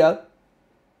Wikipedia.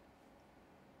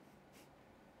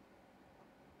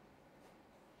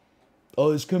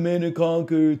 Oh, it's Command &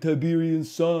 Conquer, Tiberian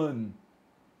Sun.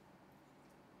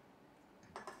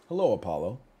 Hello,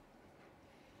 Apollo.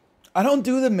 I don't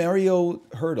do the Mario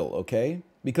hurdle, okay?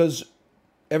 Because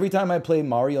every time I play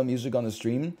Mario music on the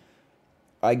stream,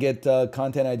 I get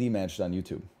content ID matched on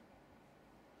YouTube.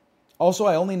 Also,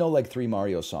 I only know like 3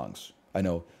 Mario songs. I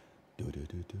know...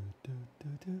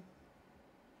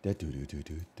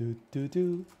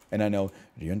 And I know...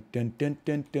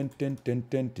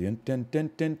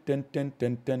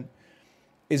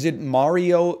 Is it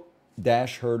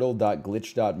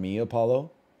Mario-hurdle.glitch.me,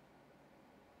 Apollo?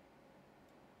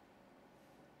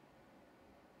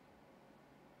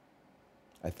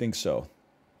 I think so.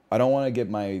 I don't want to get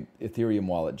my Ethereum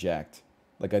wallet jacked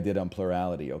like I did on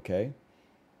Plurality, okay?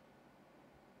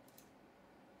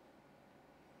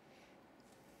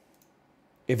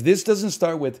 If this doesn't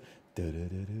start with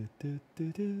I'm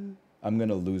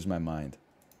gonna lose my mind.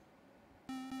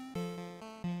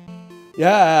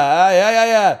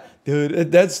 Yeah.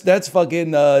 Dude, that's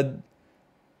fucking that's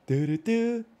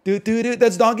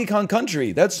Donkey Kong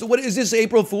Country. That's what is this,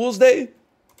 April Fool's Day?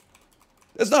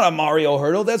 That's not a Mario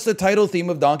hurdle. That's the title theme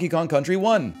of Donkey Kong Country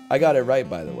 1. I got it right,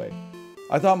 by the way.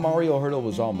 I thought Mario hurdle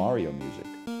was all Mario music.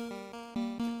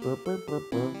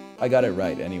 I got it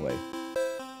right anyway.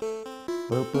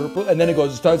 And then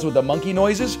it starts with the monkey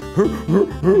noises.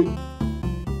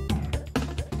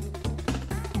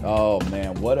 Oh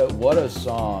man, what a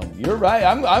song. You're right.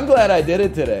 I'm glad I did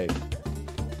it today.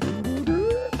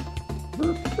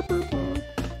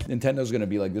 Nintendo's gonna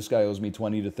be like, this guy owes me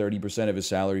 20 to 30% of his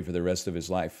salary for the rest of his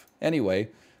life. Anyway,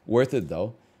 worth it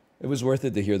though. It was worth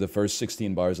it to hear the first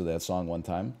 16 bars of that song one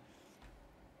time.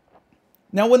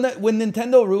 Now, when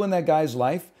Nintendo ruined that guy's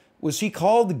life, was he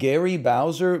called Gary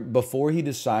Bowser before he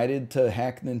decided to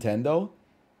hack Nintendo?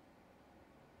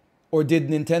 Or did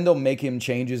Nintendo make him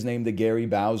change his name to Gary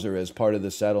Bowser as part of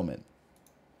the settlement?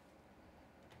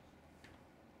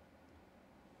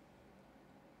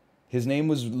 His name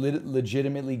was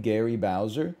legitimately Gary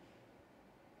Bowser.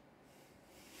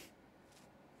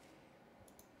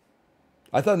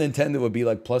 I thought Nintendo would be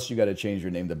like, plus you got to change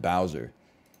your name to Bowser.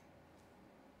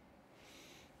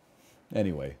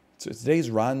 Anyway, so today's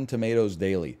Rotten Tomatoes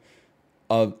Daily.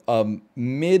 A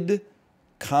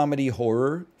mid-comedy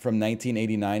horror from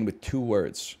 1989 with 2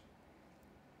 words.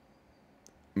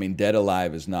 I mean, Dead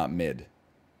Alive is not mid.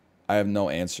 I have no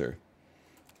answer.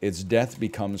 It's Death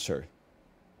Becomes Her.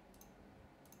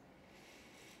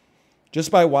 Just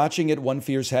by watching it, one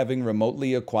fears having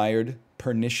remotely acquired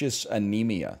pernicious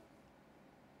anemia.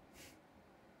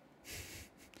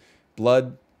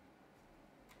 Blood,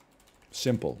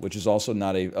 simple, which is also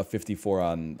not a 54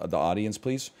 on the audience,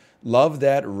 please. Love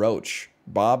That Roach.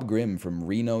 Bob Grimm from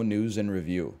Reno News and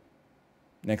Review.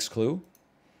 Next clue.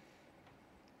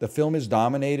 The film is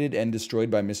dominated and destroyed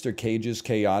by Mr. Cage's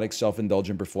chaotic,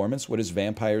 self-indulgent performance. What is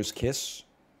Vampire's Kiss?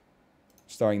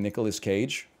 Starring Nicolas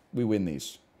Cage. We win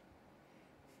these.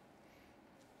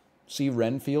 See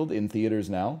Renfield in theaters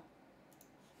now.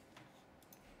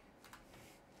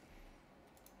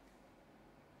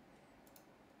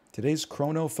 Today's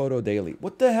Chrono Photo Daily.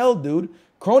 What the hell, dude?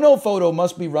 Chrono Photo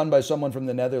must be run by someone from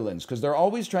the Netherlands because they're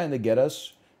always trying to get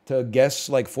us to guess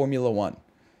like Formula One.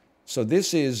 So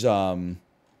this is, I'm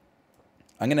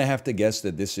going to have to guess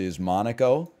that this is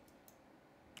Monaco.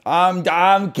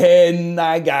 I'm kidding.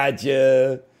 I got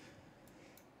you.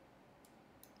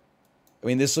 I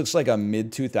mean, this looks like a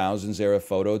mid-2000s era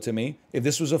photo to me. If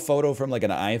this was a photo from like an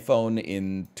iPhone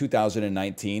in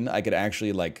 2019, I could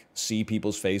actually like see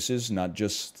people's faces, not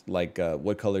just like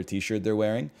what color t-shirt they're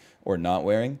wearing or not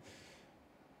wearing.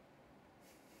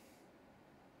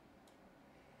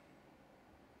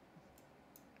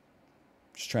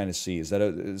 Just trying to see. Is that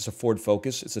it's a Ford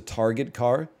Focus? It's a Target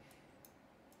car.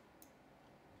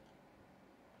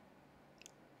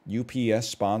 UPS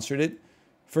sponsored it.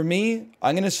 For me,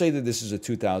 I'm going to say that this is a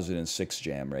 2006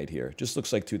 jam right here. Just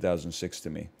looks like 2006 to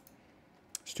me.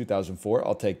 It's 2004.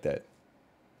 I'll take that.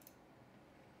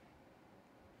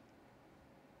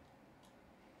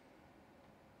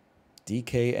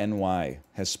 DKNY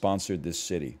has sponsored this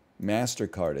city.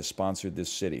 MasterCard has sponsored this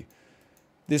city.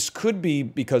 This could be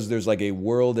because there's like a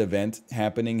world event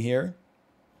happening here.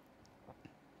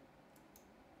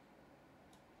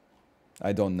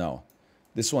 I don't know.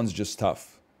 This one's just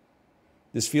tough.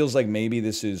 This feels like maybe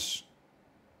this is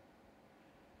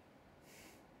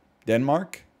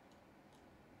Denmark.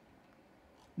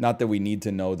 Not that we need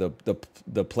to know the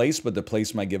place, but the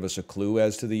place might give us a clue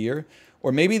as to the year.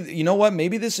 Or maybe, you know what?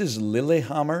 Maybe this is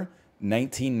Lillehammer,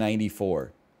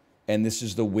 1994. And this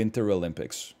is the Winter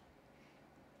Olympics.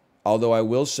 Although I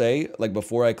will say, like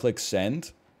before I click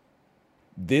send,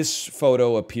 this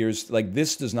photo appears, like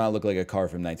this does not look like a car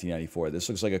from 1994. This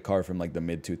looks like a car from like the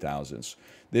mid-2000s.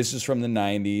 This is from the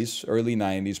 90s, early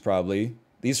 90s probably.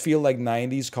 These feel like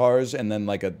 90s cars, and then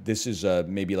like this is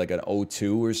maybe like an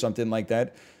 02 or something like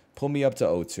that. Pull me up to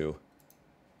 02.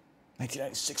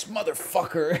 1996,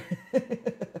 motherfucker.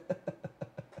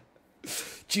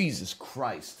 Jesus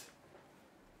Christ.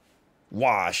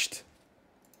 Washed.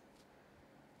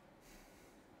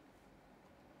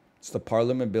 It's the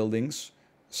Parliament buildings,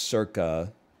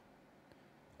 circa.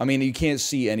 I mean, you can't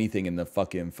see anything in the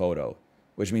fucking photo,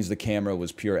 which means the camera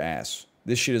was pure ass.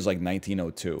 This shit is like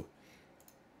 1902.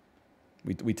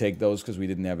 We take those because we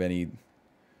didn't have any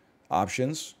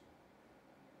options.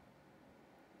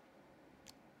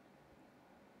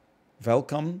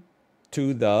 Welcome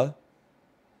to the...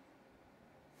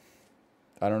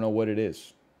 I don't know what it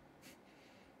is.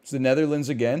 It's the Netherlands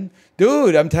again?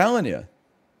 Dude, I'm telling you.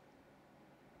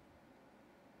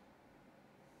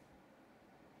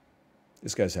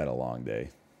 This guy's had a long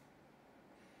day.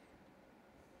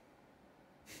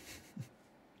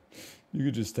 You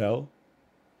could just tell.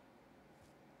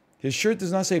 His shirt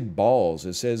does not say balls.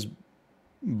 It says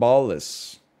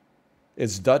ballis.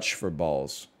 It's Dutch for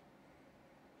balls.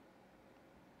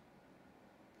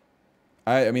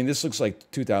 I mean, this looks like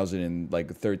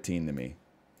 2013 to me.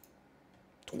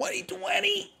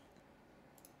 2020?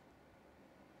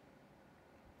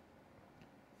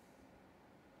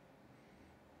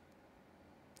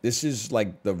 This is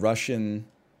like the Russian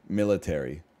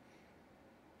military.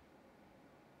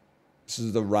 This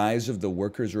is the rise of the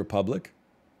Workers' Republic.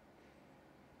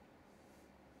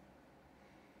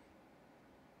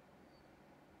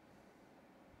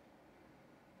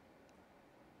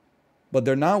 But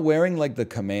they're not wearing like the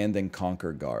Command and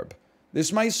Conquer garb.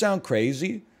 This might sound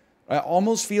crazy. I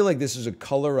almost feel like this is a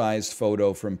colorized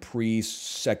photo from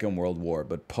pre-Second World War,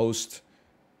 but post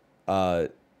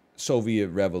Soviet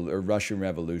or Russian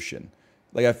Revolution.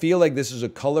 Like, I feel like this is a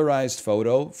colorized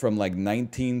photo from like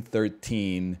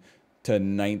 1913 to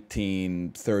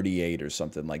 1938 or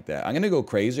something like that. I'm going to go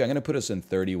crazy. I'm going to put us in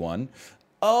 31.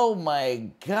 Oh my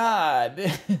God.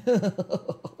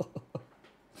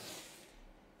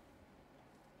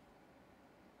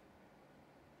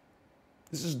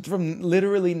 This is from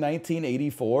literally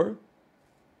 1984.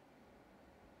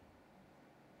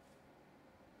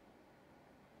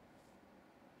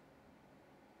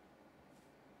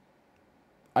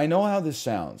 I know how this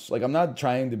sounds. Like, I'm not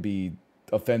trying to be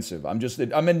offensive.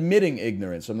 I'm admitting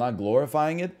ignorance. I'm not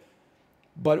glorifying it.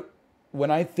 But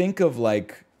when I think of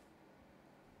like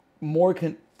more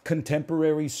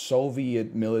contemporary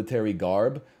Soviet military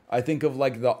garb, I think of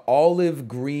like the olive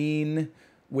green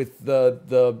with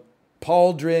the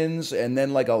pauldrons and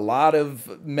then like a lot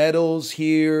of medals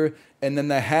here, and then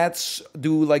the hats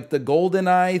do like the golden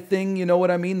eye thing, you know what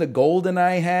I mean? The golden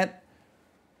eye hat.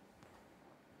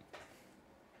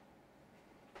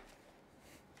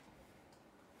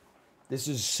 This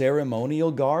is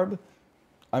ceremonial garb.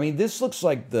 I mean, this looks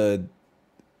like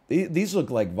these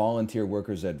look like volunteer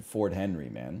workers at Fort Henry,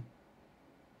 man.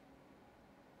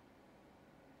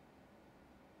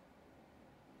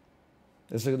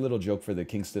 This is a little joke for the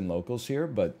Kingston locals here,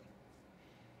 but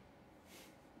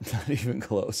not even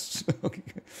close. Okay.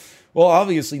 Well,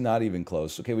 obviously not even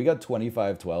close. Okay, we got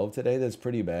 25-12 today. That's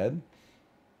pretty bad.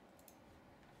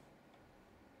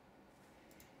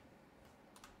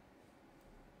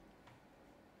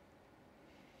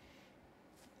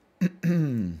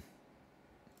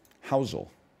 Housel.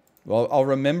 Well, I'll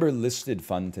remember listed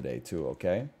fun today too,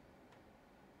 okay?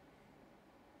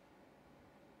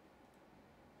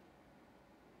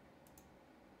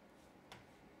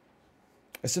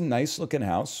 It's a nice looking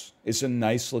house. It's a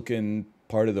nice looking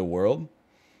part of the world.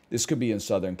 This could be in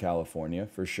Southern California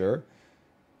for sure.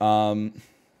 To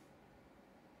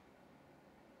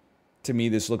me,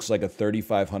 this looks like a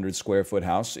 3,500 square foot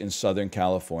house in Southern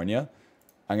California.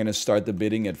 I'm going to start the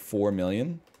bidding at 4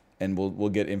 million and we'll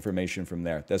get information from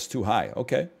there. That's too high.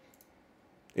 Okay.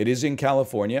 It is in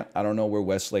California. I don't know where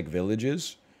Westlake Village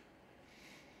is.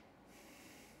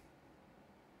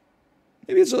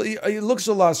 Maybe it looks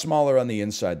a lot smaller on the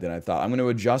inside than I thought. I'm going to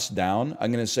adjust down.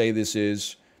 I'm going to say this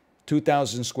is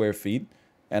 2,000 square feet,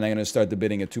 and I'm going to start the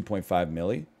bidding at 2.5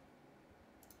 milli.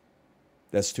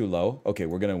 That's too low. Okay,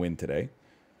 we're going to win today.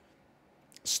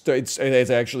 It's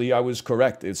actually, I was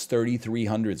correct. It's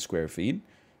 3,300 square feet.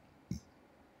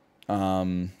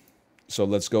 So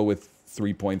let's go with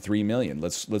 3.3 million.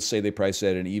 Let's say they price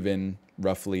at an even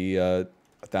roughly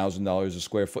 $1,000 a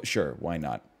square foot. Sure, why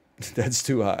not? That's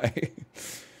too high.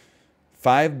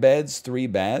 5 beds, 3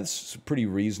 baths. It's a pretty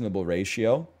reasonable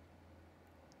ratio.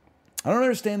 I don't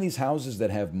understand these houses that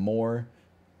have more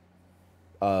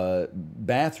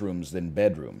bathrooms than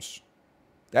bedrooms.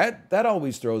 That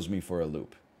always throws me for a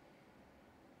loop.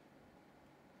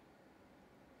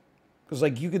 Because,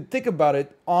 like, you could think about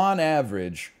it, on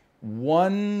average,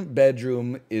 1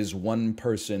 bedroom is 1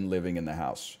 person living in the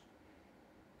house.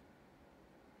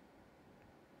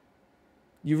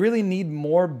 You really need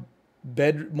more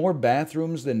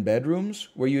bathrooms than bedrooms,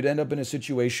 where you'd end up in a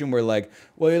situation where, like,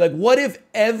 well, you're like, what if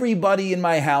everybody in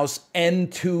my house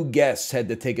and 2 guests had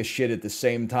to take a shit at the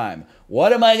same time?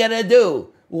 What am I gonna do?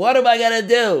 What am I gonna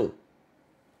do?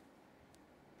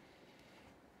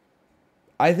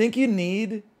 I think you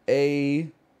need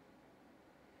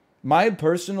my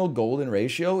personal golden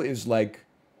ratio is like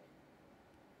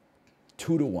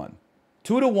 2 to 1.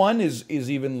 2 to 1 is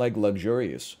even like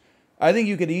luxurious. I think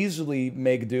you could easily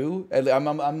make do.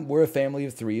 We're a family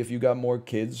of 3. If you got more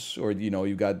kids, or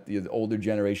you got the older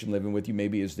generation living with you,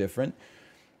 maybe it's different.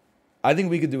 I think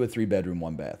we could do a 3-bedroom,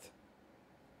 1 bath.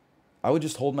 I would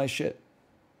just hold my shit.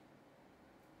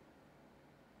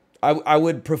 I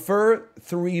would prefer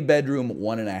 3-bedroom,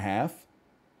 1.5.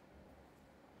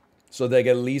 So that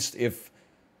at least if,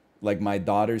 like, my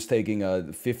daughter's taking a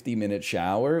 50-minute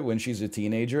shower when she's a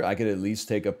teenager, I could at least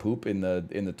take a poop in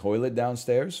the toilet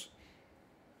downstairs.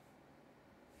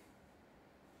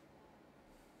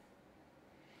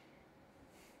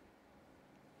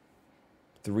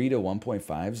 3 to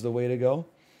 1.5 is the way to go.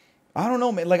 I don't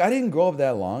know, man. Like, I didn't grow up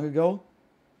that long ago,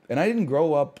 and I didn't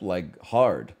grow up like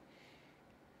hard.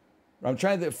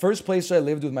 The first place I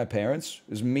lived with my parents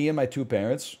is me and my 2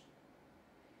 parents.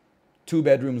 2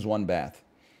 bedrooms, 1 bath.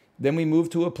 Then we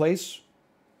moved to a place.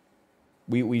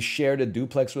 We shared a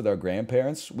duplex with our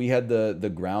grandparents. We had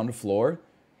the ground floor.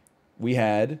 We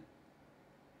had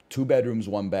 2 bedrooms,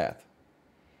 1 bath.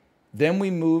 Then we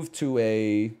moved to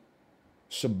a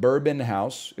suburban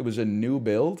house. It was a new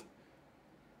build.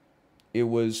 It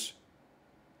was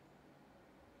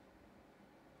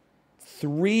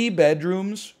 3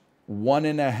 bedrooms,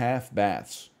 1.5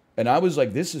 baths. And I was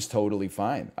like, this is totally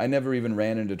fine. I never even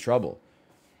ran into trouble.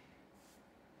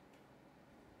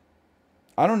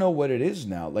 I don't know what it is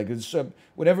now. Like, it's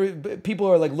whenever people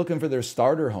are like looking for their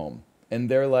starter home and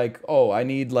they're like, oh, I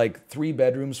need like 3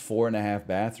 bedrooms, 4.5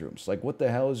 bathrooms. Like, what the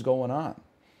hell is going on?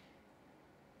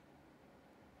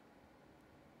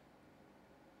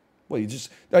 Well,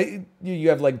 you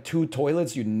have like 2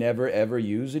 toilets you never ever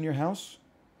use in your house?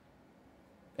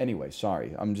 Anyway,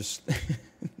 sorry. I'm just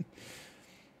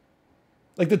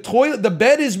like the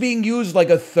bed is being used like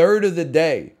a third of the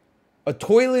day. A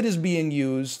toilet is being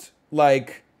used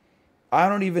like, I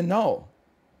don't even know.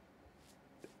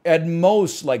 At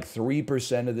most like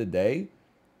 3% of the day.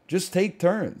 Just take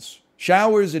turns.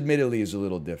 Showers admittedly is a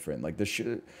little different. Like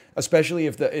especially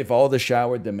if all the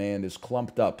shower demand is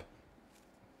clumped up.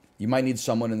 You might need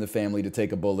someone in the family to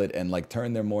take a bullet and like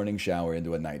turn their morning shower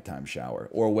into a nighttime shower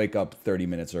or wake up 30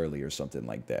 minutes early or something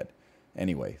like that.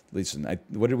 Anyway, listen,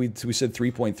 what did we said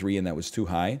 3.3 and that was too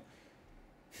high,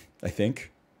 I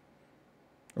think.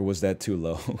 Or was that too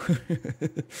low?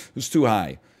 It was too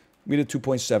high. We did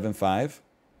 2.75.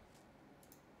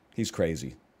 He's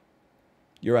crazy.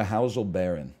 You're a Housel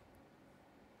Baron.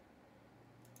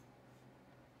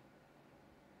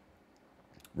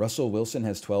 Russell Wilson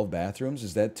has 12 bathrooms.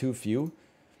 Is that too few?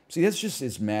 See,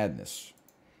 it's madness.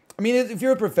 I mean, if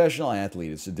you're a professional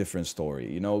athlete, it's a different story,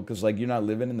 you know, because like you're not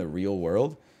living in the real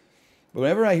world. But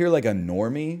whenever I hear like a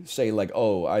normie say like,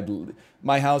 oh,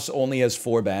 my house only has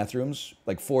 4 bathrooms,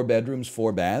 like 4 bedrooms,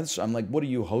 4 baths. I'm like, what are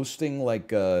you hosting?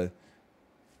 Like, I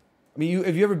mean,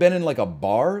 have you ever been in like a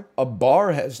bar? A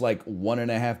bar has like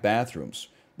 1.5 bathrooms.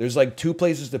 There's like 2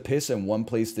 places to piss and 1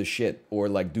 place to shit or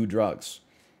like do drugs.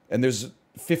 And there's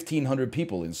 1,500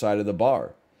 people inside of the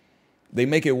bar. They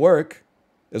make it work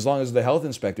as long as the health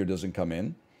inspector doesn't come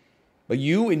in. But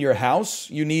you in your house,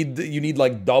 you need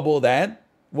like double that?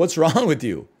 What's wrong with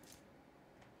you?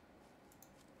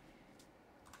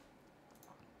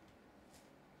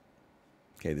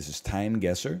 Okay, this is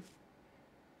TimeGuessr.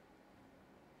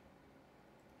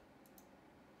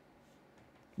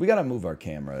 We got to move our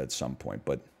camera at some point,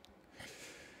 but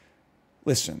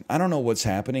listen, I don't know what's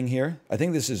happening here. I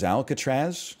think this is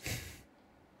Alcatraz.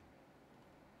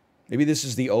 Maybe this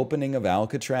is the opening of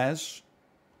Alcatraz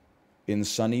in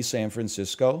sunny San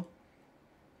Francisco.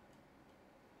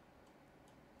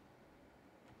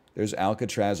 There's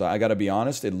Alcatraz. I got to be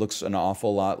honest, it looks an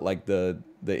awful lot like the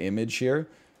image here.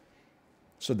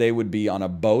 So they would be on a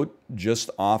boat just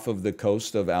off of the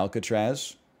coast of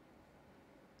Alcatraz.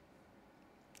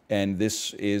 And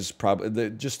this is probably,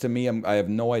 just to me, I have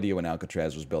no idea when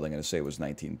Alcatraz was built. I'm going to say it was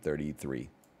 1933.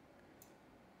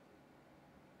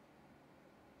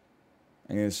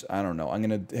 I don't know. I'm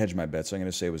going to hedge my bets. I'm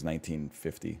going to say it was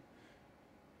 1950. It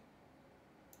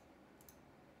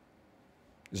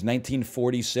was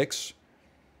 1946.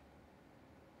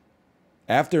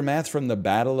 Aftermath from the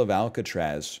Battle of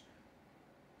Alcatraz,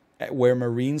 where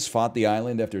Marines fought the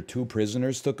island after 2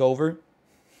 prisoners took over.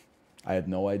 I had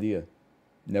no idea.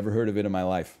 Never heard of it in my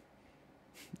life.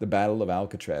 The Battle of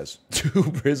Alcatraz.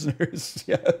 2 prisoners.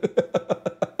 Yeah.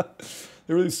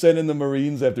 They really sent in the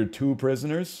Marines after 2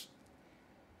 prisoners.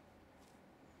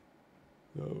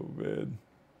 Oh, man.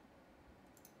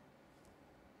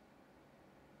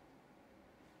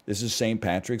 This is St.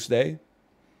 Patrick's Day.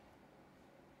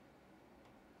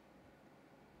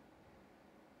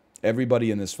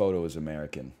 Everybody in this photo is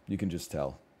American. You can just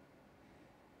tell.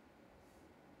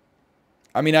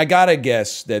 I mean, I gotta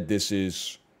guess that this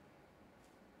is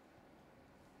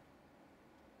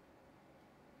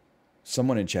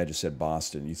someone in chat just said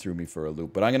Boston. You threw me for a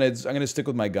loop, but I'm gonna stick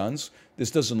with my guns. This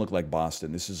doesn't look like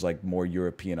Boston. This is like more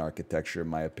European architecture, in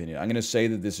my opinion. I'm gonna say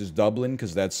that this is Dublin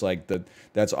because that's like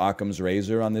that's Occam's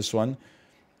razor on this one,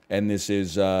 and this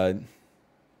is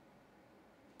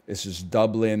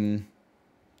Dublin,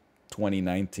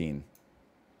 2019.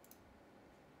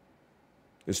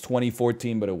 It's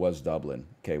 2014, but it was Dublin.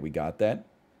 Okay, we got that.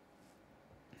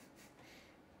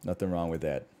 Nothing wrong with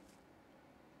that.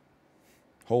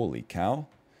 Holy cow.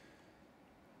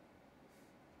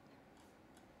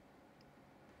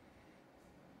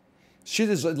 Shit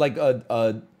is like,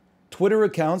 Twitter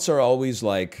accounts are always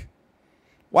like,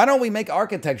 why don't we make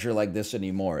architecture like this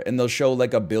anymore? And they'll show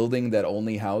like a building that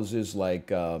only houses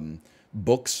like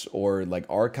books or like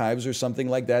archives or something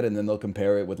like that, and then they'll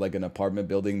compare it with like an apartment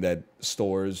building that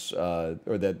stores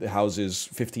or that houses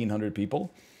 1,500 people.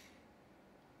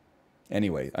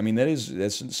 Anyway, I mean,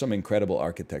 that's some incredible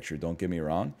architecture, don't get me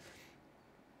wrong.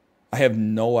 I have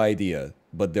no idea,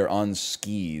 but they're on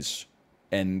skis,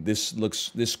 and this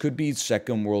could be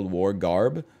Second World War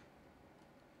garb.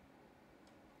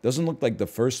 Doesn't look like the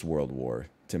First World War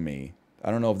to me.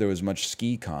 I don't know if there was much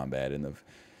ski combat in the...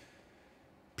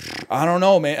 I don't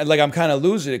know, man. Like, I'm kind of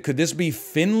losing it. Could this be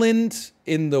Finland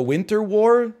in the Winter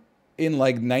War in,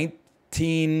 like,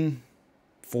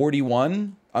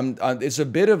 1941? It's a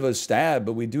bit of a stab,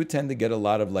 but we do tend to get a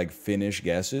lot of, like, Finnish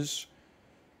guesses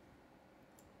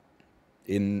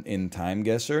in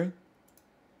TimeGuessr.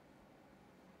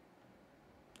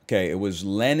 Okay, it was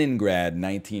Leningrad,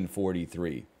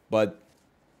 1943. But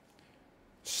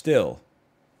still,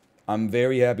 I'm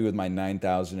very happy with my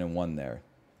 9,001 there.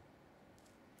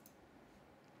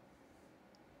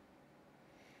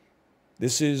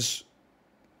 This is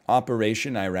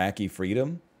Operation Iraqi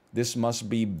Freedom. This must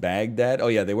be Baghdad. Oh,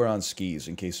 yeah, they were on skis,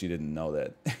 in case you didn't know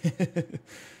that.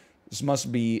 This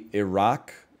must be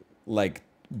Iraq, like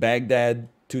Baghdad,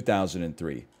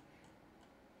 2003.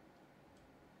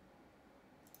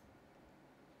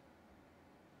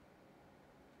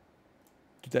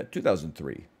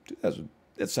 2003.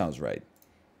 That sounds right.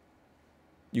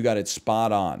 You got it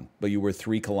spot on, but you were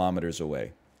 3 kilometers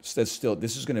away. So that's still,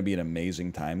 this is going to be an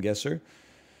amazing time guesser.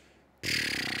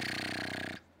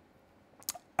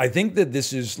 I think that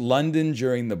this is London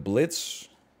during the Blitz.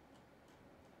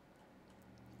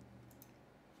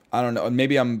 I don't know.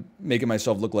 Maybe I'm making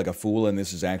myself look like a fool and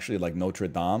this is actually like Notre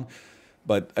Dame.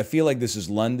 But I feel like this is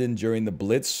London during the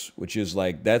Blitz, which is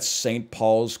like, that's St.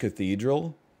 Paul's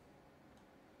Cathedral.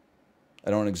 I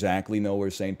don't exactly know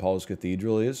where St. Paul's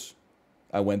Cathedral is.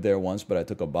 I went there once, but I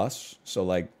took a bus. So,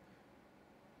 like,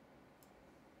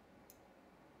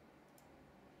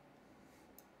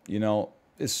 you know,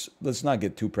 let's not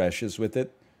get too precious with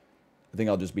it. I think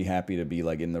I'll just be happy to be,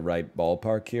 like, in the right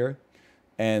ballpark here.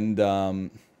 And that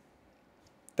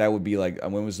would be, like,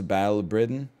 when was the Battle of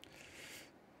Britain?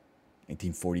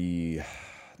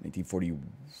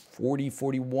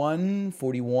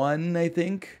 41, I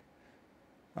think.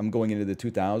 I'm going into the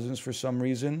 2000s for some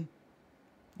reason.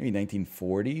 Maybe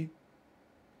 1940.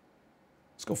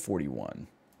 Let's go 41.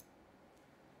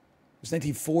 It's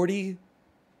 1940?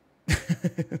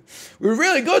 We were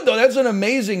really good, though. That's an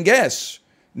amazing guess.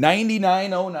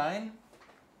 9909.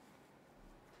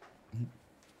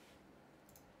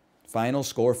 Final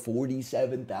score,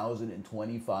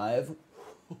 47,025.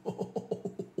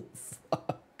 Oh,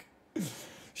 fuck.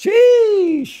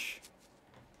 Sheesh.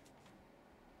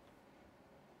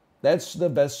 That's the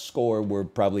best score we're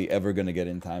probably ever going to get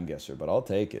in TimeGuessr, but I'll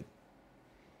take it.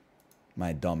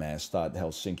 My dumbass thought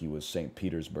Helsinki was St.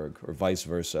 Petersburg, or vice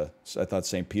versa. So I thought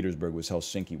St. Petersburg was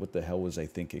Helsinki. What the hell was I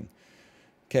thinking?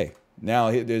 Okay,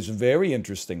 now there's a very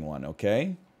interesting one,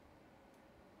 okay?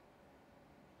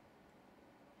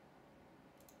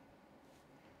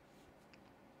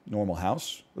 Normal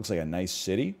house. Looks like a nice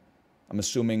city. I'm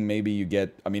assuming maybe you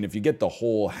get, I mean, if you get the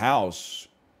whole house,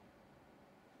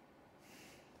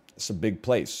 it's a big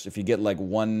place. If you get like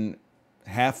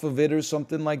 1/2 of it or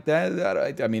something like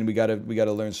that, I mean, we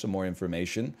gotta learn some more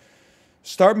information.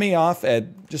 Start me off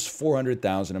at just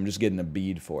 400,000. I'm just getting a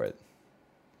bead for it.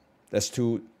 That's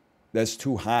too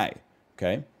high.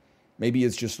 Okay, maybe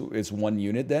it's 1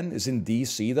 unit then. Is in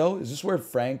D.C. though? Is this where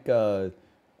Frank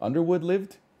Underwood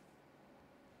lived?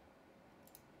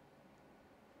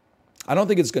 I don't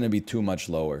think it's going to be too much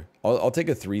lower. I'll take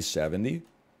a 370.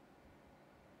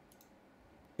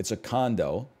 It's a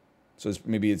condo, so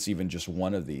maybe it's even just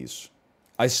one of these.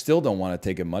 I still don't want to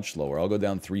take it much lower. I'll go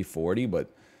down 340,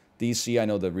 but DC, I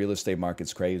know the real estate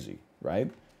market's crazy, right?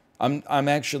 I'm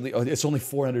actually, oh, it's only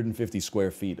 450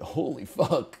 square feet. Holy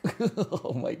fuck.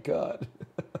 Oh my God.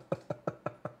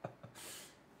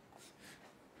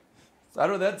 I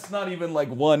don't, that's not even like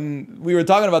one, we were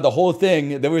talking about the whole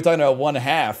thing, then we were talking about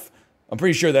 1/2. I'm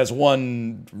pretty sure that's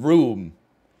one room.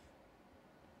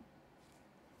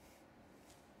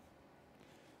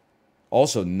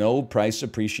 Also, no price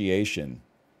appreciation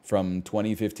from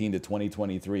 2015 to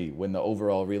 2023 when the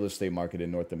overall real estate market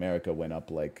in North America went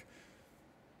up like,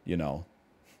 you know,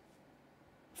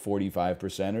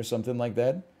 45% or something like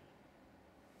that.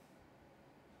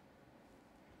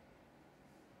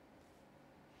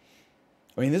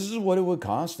 I mean, this is what it would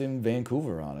cost in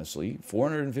Vancouver, honestly.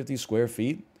 450 square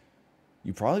feet.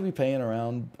 You'd probably be paying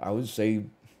around, I would say,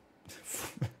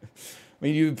 I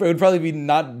mean, it would probably be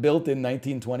not built in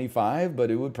 1925,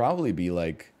 but it would probably be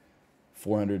like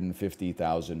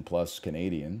 450,000 plus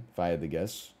Canadian, if I had to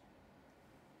guess.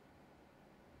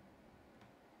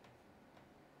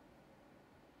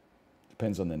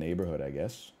 Depends on the neighborhood, I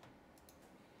guess.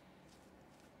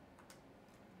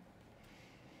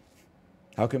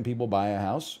 How can people buy a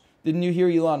house? Didn't you hear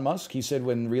Elon Musk? He said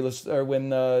when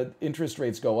interest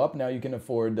rates go up, now you can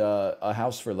afford a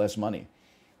house for less money.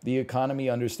 The Economy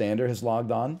Understander has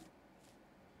logged on.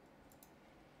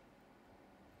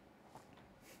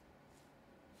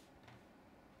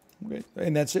 Okay.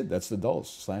 And that's it. That's the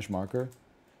dulls. Slash marker.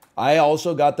 I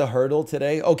also got the hurdle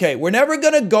today. Okay, we're never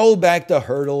going to go back to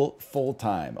hurdle full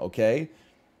time, okay?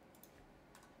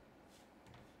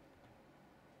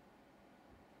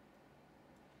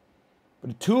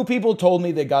 But 2 people told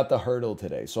me they got the hurdle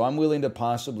today, so I'm willing to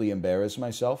possibly embarrass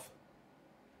myself.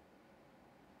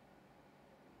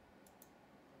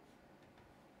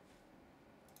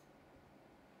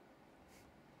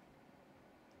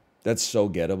 That's so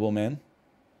gettable, man.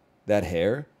 That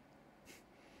hair.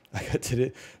 I got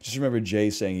to just remember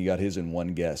Jay saying he got his in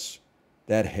one guess.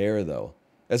 That hair, though.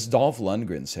 That's Dolph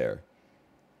Lundgren's hair.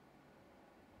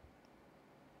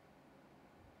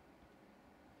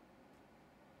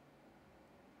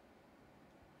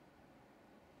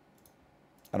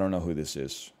 I don't know who this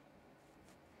is.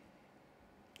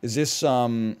 Is this,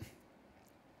 this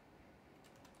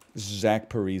is Zach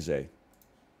Parise.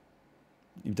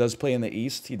 He does play in the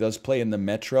East. He does play in the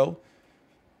Metro.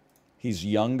 He's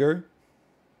younger.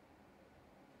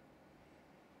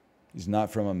 He's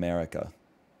not from America.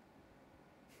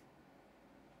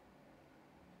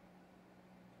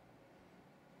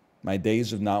 My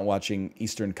days of not watching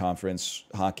Eastern Conference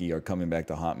hockey are coming back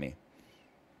to haunt me.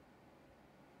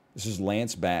 This is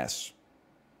Lance Bass.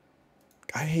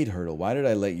 I hate Hurdle. Why did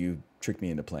I let you trick me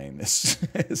into playing this?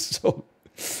 It's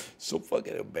so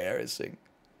fucking embarrassing.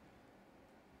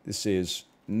 This is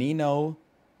Nino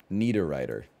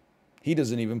Niederreiter. He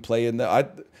doesn't even play in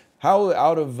the... how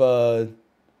out of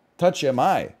touch am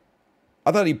I?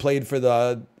 I thought he played for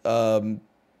the...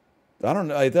 I don't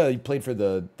know. I thought he played for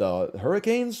the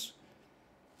Hurricanes.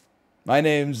 My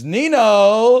name's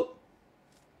Nino.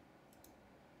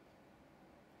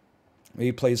 Maybe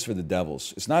he plays for the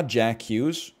Devils. It's not Jack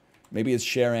Hughes. Maybe it's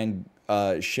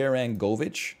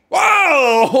Sharangovich.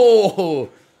 Whoa!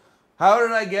 How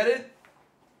did I get it?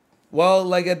 Well,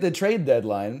 like at the trade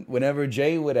deadline, whenever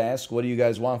Jay would ask, what do you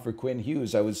guys want for Quinn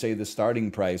Hughes? I would say the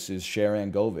starting price is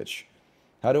Sharangovich.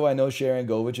 How do I know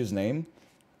Sharangovich's name?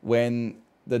 When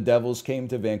the Devils came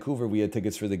to Vancouver, we had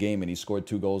tickets for the game, and he scored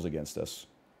 2 goals against us.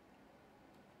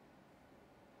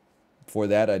 Before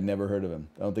that, I'd never heard of him.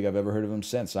 I don't think I've ever heard of him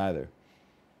since either.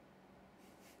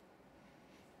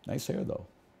 Nice hair, though.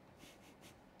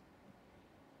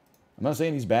 I'm not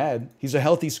saying he's bad. He's a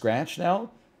healthy scratch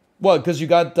now. What, because you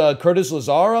got Curtis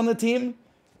Lazar on the team?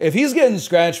 If he's getting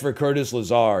scratched for Curtis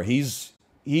Lazar,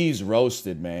 he's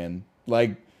roasted, man.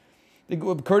 Like,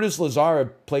 Curtis Lazar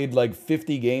played like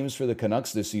 50 games for the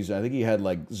Canucks this season. I think he had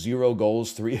like 0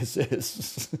 goals, 3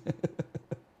 assists.